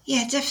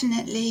 Yeah,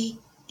 definitely.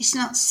 It's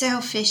not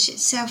selfish,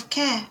 it's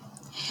self-care.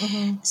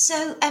 Mm-hmm.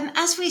 So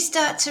as we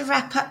start to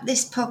wrap up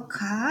this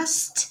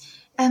podcast,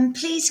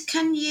 please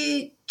can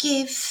you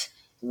give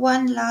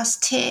one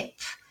last tip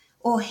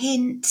or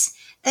hint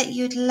that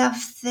you'd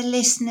love the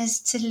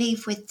listeners to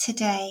leave with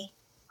today?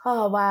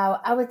 Oh,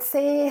 wow. I would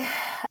say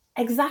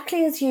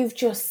exactly as you've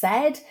just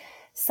said,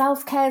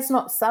 self-care is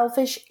not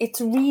selfish.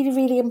 It's really,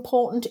 really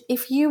important.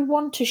 If you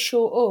want to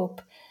show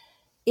up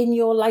in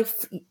your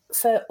life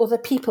for other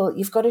people,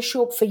 you've got to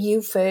show up for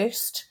you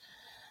first.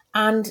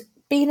 And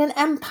being an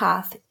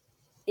empath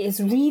is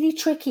really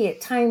tricky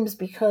at times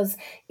because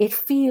it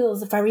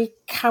feels very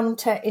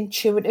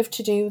counterintuitive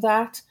to do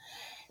that,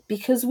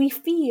 because we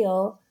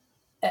feel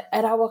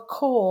at our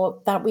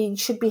core that we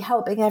should be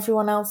helping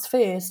everyone else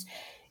first.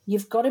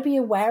 You've got to be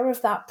aware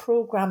of that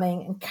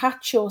programming and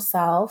catch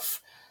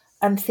yourself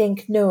and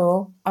think,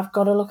 no, I've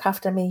got to look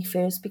after me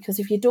first, because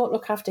if you don't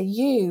look after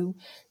you,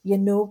 you're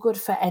no good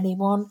for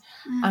anyone.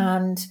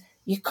 And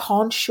you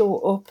can't show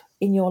up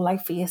in your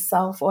life for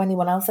yourself or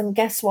anyone else. And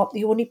guess what?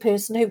 The only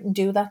person who can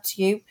do that's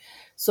you.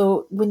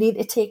 So we need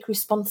to take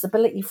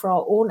responsibility for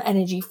our own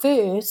energy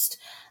first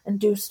and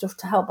do stuff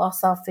to help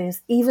ourselves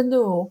first, even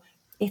though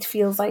it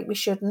feels like we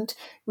shouldn't.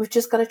 We've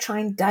just got to try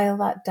and dial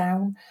that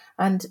down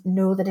and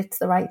know that it's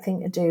the right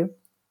thing to do.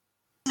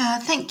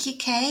 Thank you,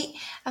 Kate.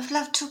 I've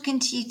loved talking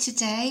to you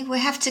today. We'll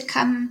have to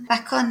come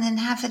back on and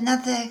have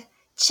another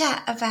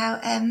chat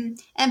about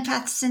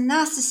empaths and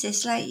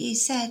narcissists, like you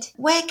said.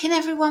 Where can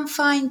everyone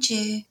find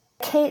you?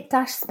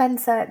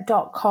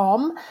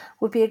 Kate-Spencer.com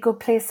would be a good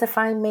place to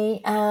find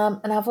me. And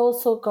I've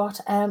also got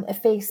a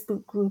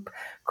Facebook group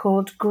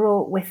called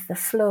Grow with the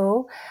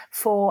Flow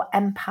for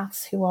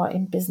empaths who are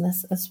in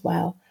business as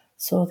well.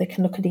 So they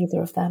can look at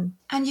either of them.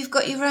 And you've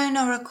got your own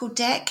Oracle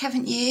deck,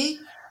 haven't you?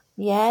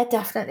 Yeah,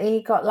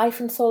 definitely. Got Life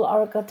and Soul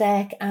Oracle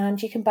deck,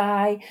 and you can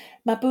buy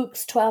my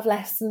books, 12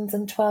 Lessons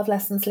and 12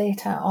 Lessons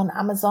Later, on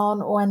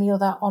Amazon or any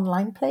other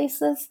online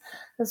places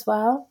as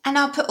well. And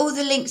I'll put all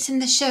the links in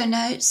the show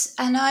notes.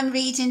 And I'm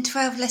reading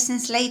 12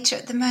 Lessons Later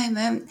at the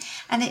moment,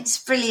 and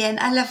it's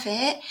brilliant. I love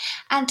it.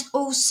 And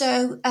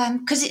also,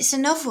 because it's a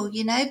novel,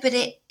 but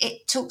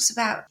it talks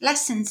about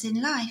lessons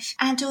in life.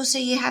 And also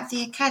you have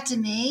the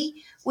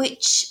Academy,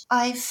 which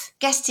I've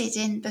guested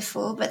in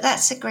before, but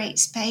that's a great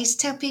space.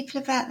 Tell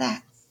people about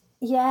that.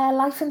 Yeah,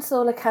 Life and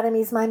Soul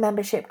Academy is my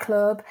membership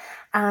club,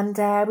 and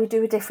we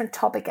do a different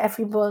topic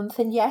every month.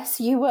 And yes,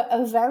 you were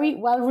a very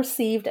well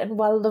received and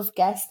well loved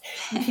guest.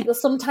 People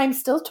sometimes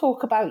still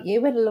talk about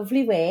you in a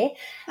lovely way.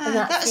 And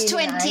that was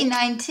really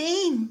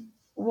 2019. Nice.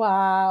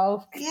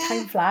 Wow,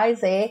 time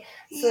flies, eh?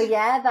 So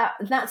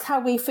that's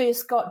how we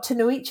first got to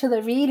know each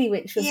other, really,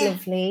 which was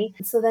lovely.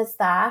 So there's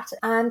that.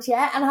 And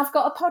and I've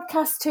got a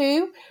podcast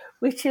too,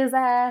 which is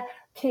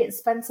Kate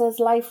Spencer's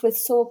Life with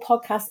Soul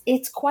podcast.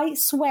 It's quite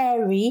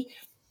sweary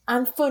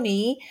and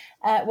funny.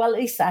 Well, at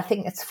least I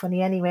think it's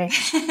funny anyway.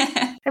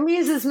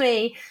 Amuses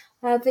me.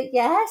 But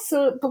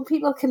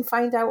people can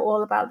find out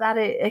all about that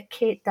at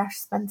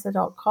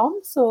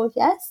kate-spencer.com. So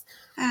yes,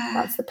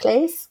 that's the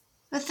place.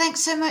 Well, thanks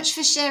so much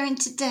for sharing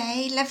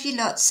today. Love you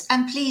lots.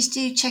 And please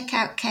do check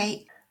out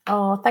Kate.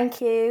 Oh,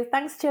 thank you.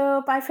 Thanks,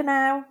 Jo. Bye for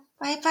now.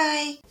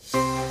 Bye-bye.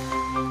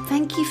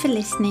 Thank you for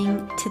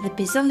listening to the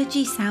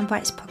Bizology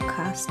Soundbites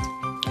podcast,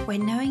 where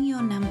knowing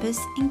your numbers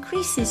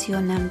increases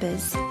your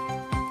numbers.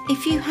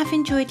 If you have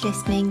enjoyed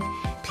listening,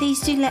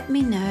 please do let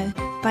me know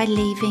by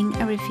leaving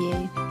a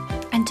review.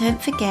 And don't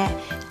forget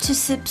to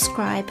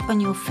subscribe on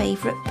your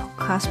favourite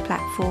podcast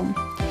platform.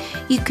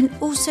 You can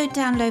also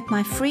download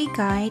my free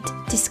guide,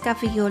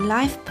 Discover Your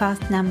Life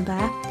Path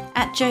Number,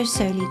 at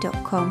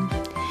josoley.com.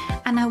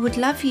 And I would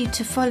love you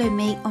to follow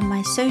me on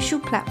my social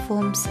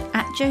platforms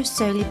at Jo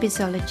Soley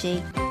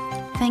Bizology.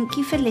 Thank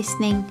you for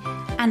listening,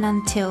 and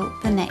until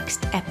the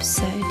next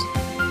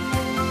episode.